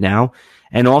 you do it now.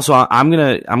 And also I'm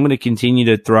going to continue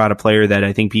to throw out a player that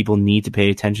I think people need to pay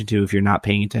attention to if you're not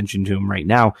paying attention to him right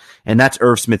now. And that's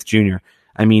Irv Smith Jr.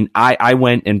 I mean, I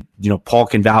went and, Paul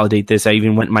can validate this. I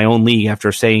even went in my own league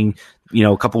after saying,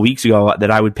 a couple weeks ago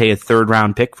that I would pay a 3rd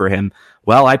round pick for him.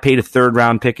 Well, I paid a 3rd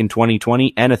round pick in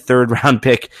 2020 and a 3rd round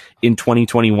pick in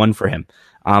 2021 for him.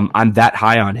 I'm that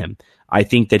high on him. I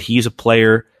think that he's a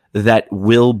player that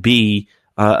will be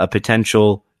a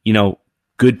potential,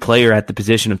 good player at the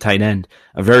position of tight end,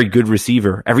 a very good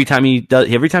receiver. Every time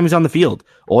he's on the field,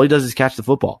 all he does is catch the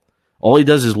football. All he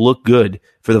does is look good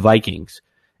for the Vikings.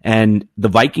 And the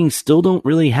Vikings still don't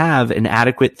really have an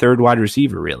adequate 3rd wide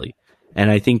receiver, really. And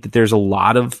I think that there's a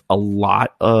lot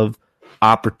of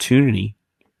opportunity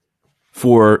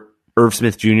for Irv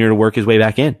Smith Jr. to work his way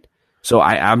back in. So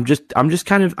I'm just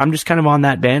kind of on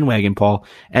that bandwagon, Paul.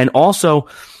 And also,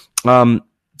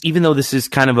 even though this is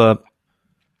kind of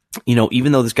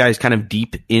even though this guy is kind of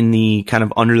deep in the kind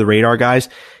of under the radar guys,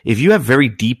 if you have very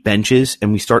deep benches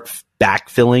and we start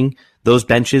backfilling those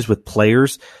benches with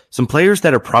some players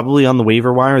that are probably on the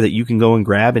waiver wire that you can go and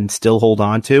grab and still hold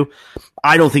on to.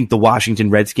 I don't think the Washington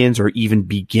Redskins are even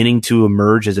beginning to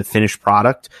emerge as a finished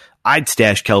product. I'd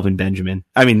stash Kelvin Harmon.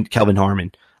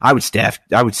 I would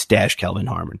stash Kelvin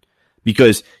Harmon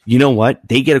because you know what?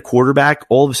 They get a quarterback.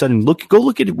 All of a sudden, go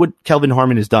look at what Kelvin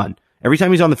Harmon has done. Every time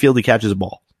he's on the field, he catches a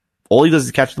ball. All he does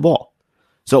is catch the ball.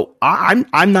 So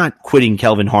I'm not quitting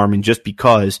Kelvin Harmon just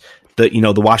because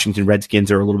the Washington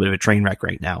Redskins are a little bit of a train wreck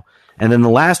right now. And then the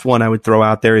last one I would throw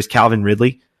out there is Calvin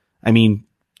Ridley. I mean,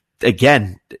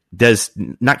 again,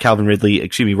 Riley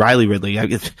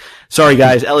Ridley. Sorry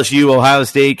guys, LSU, Ohio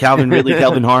State, Calvin Ridley,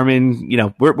 Kelvin Harmon,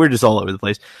 we're just all over the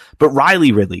place. But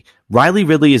Riley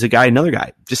Ridley is another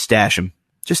guy. Just stash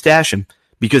him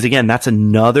because again, that's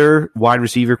another wide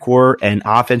receiver core and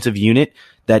offensive unit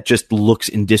that just looks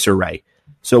in disarray.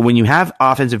 So when you have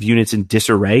offensive units in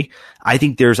disarray, I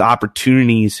think there's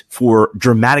opportunities for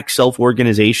dramatic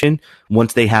self-organization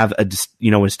once they have an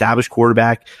established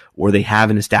quarterback or they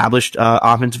have an established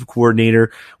offensive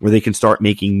coordinator where they can start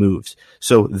making moves.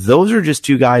 So those are just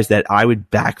 2 guys that I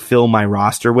would backfill my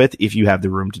roster with if you have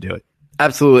the room to do it.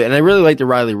 Absolutely. And I really like the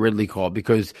Riley Ridley call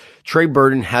because Trey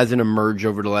Burton hasn't emerged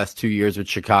over the last 2 years with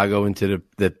Chicago into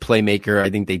the playmaker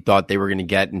I think they thought they were going to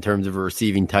get in terms of a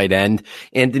receiving tight end.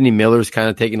 Anthony Miller's kind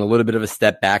of taken a little bit of a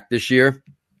step back this year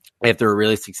after a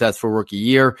really successful rookie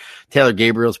year. Taylor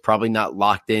Gabriel's probably not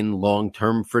locked in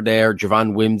long-term for there.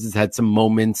 Javon Wims has had some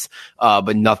moments,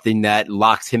 but nothing that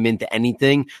locks him into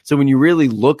anything. So when you really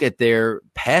look at their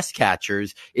pass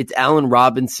catchers, it's Allen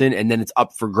Robinson and then it's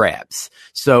up for grabs.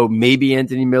 So maybe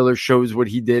Anthony Miller shows what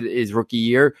he did his rookie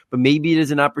year, but maybe it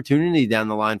is an opportunity down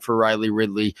the line for Riley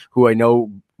Ridley, who I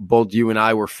know both you and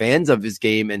I were fans of his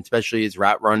game and especially his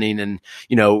route running and,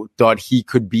 thought he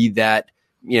could be that,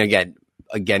 again,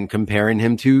 again, comparing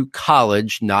him to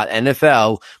college, not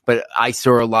NFL, but I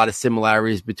saw a lot of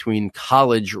similarities between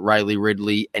college Riley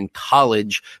Ridley and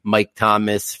college Mike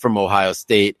Thomas from Ohio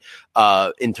State,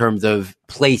 in terms of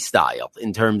play style,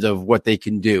 in terms of what they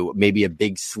can do. Maybe a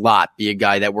big slot, be a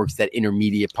guy that works that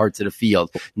intermediate parts of the field,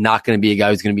 not going to be a guy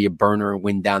who's going to be a burner and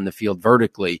win down the field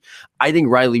vertically. I think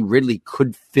Riley Ridley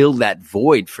could fill that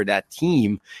void for that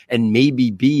team and maybe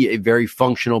be a very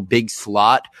functional big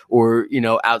slot or,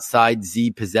 outside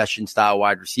Z possession style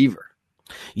wide receiver.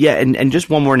 Yeah, and just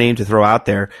one more name to throw out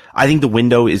there. I think the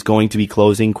window is going to be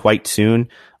closing quite soon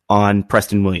on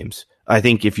Preston Williams. I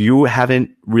think if you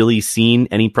haven't really seen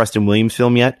any Preston Williams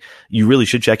film yet, you really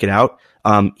should check it out.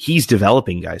 He's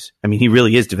developing, guys. I mean, he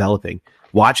really is developing.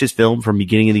 Watch his film from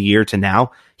beginning of the year to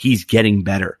now. He's getting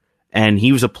better. And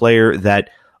he was a player that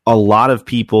a lot of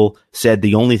people said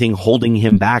the only thing holding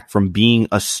him back from being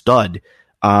a stud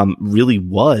really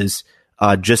was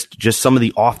just some of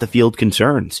the off the field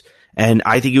concerns. And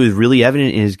I think it was really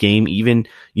evident in his game, even,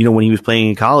 when he was playing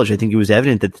in college. I think it was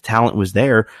evident that the talent was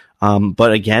there.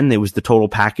 But again, it was the total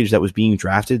package that was being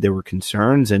drafted. There were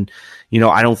concerns. And,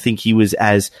 I don't think he was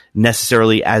as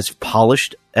necessarily as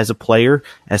polished as a player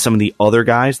as some of the other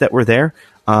guys that were there.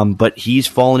 But he's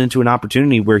fallen into an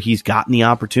opportunity where he's gotten the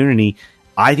opportunity.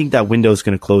 I think that window is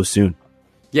going to close soon.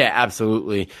 Yeah,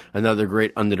 absolutely. Another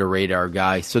great under-the-radar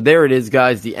guy. So there it is,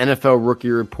 guys. The NFL Rookie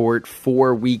Report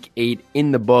for Week 8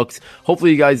 in the books.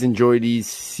 Hopefully you guys enjoy these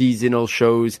seasonal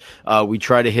shows. We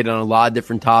try to hit on a lot of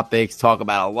different topics, talk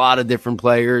about a lot of different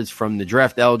players, from the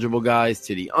draft-eligible guys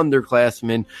to the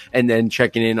underclassmen, and then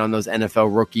checking in on those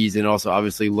NFL rookies, and also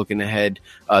obviously looking ahead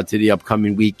to the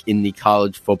upcoming week in the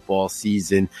college football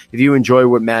season. If you enjoy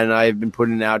what Matt and I have been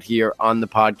putting out here on the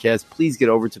podcast, please get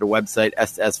over to the website,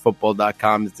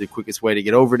 ssfootball.com. It's the quickest way to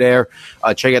get over there.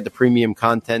 Check out the premium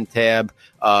content tab.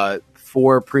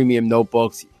 4 premium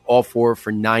notebooks, all 4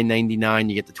 for $9.99.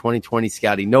 You get the 2020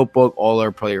 Scouting Notebook, all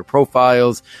our player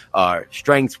profiles,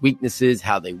 strengths, weaknesses,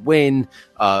 how they win,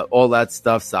 all that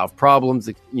stuff, solve problems,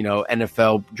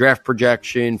 NFL draft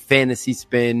projection, fantasy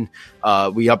spin.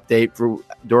 We update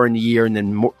during the year, and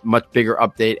then much bigger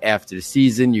update after the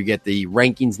season. You get the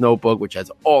rankings notebook, which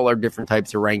has all our different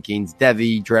types of rankings: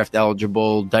 Devy, draft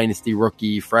eligible, dynasty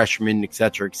rookie, freshman,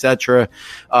 etc., etc.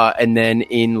 And then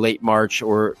in late March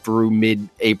or through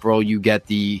mid-April, you get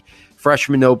the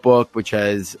freshman notebook, which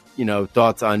has,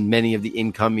 thoughts on many of the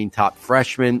incoming top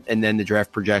freshmen, and then the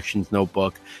draft projections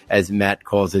notebook, as Matt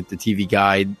calls it, the TV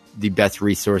guide, the best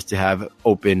resource to have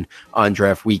open on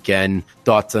draft weekend.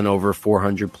 Thoughts on over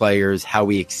 400 players, how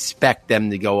we expect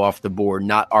them to go off the board,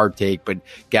 not our take, but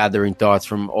gathering thoughts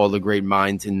from all the great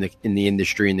minds in the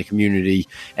industry and the community,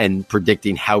 and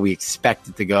predicting how we expect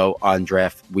it to go on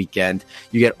draft weekend.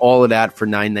 You get all of that for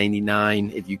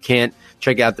 $9.99. If you can't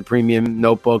check out the premium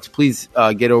notebooks, please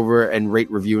get over and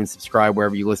rate, review, and subscribe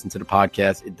wherever you listen to the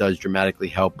podcast. It does dramatically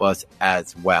help us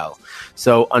as well.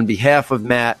 So on behalf of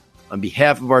Matt, on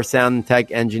behalf of our sound and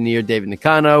tech engineer, David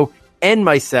Nicano, and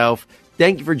myself,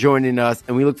 thank you for joining us,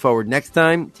 and we look forward next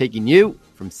time taking you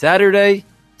from Saturday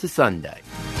to Sunday.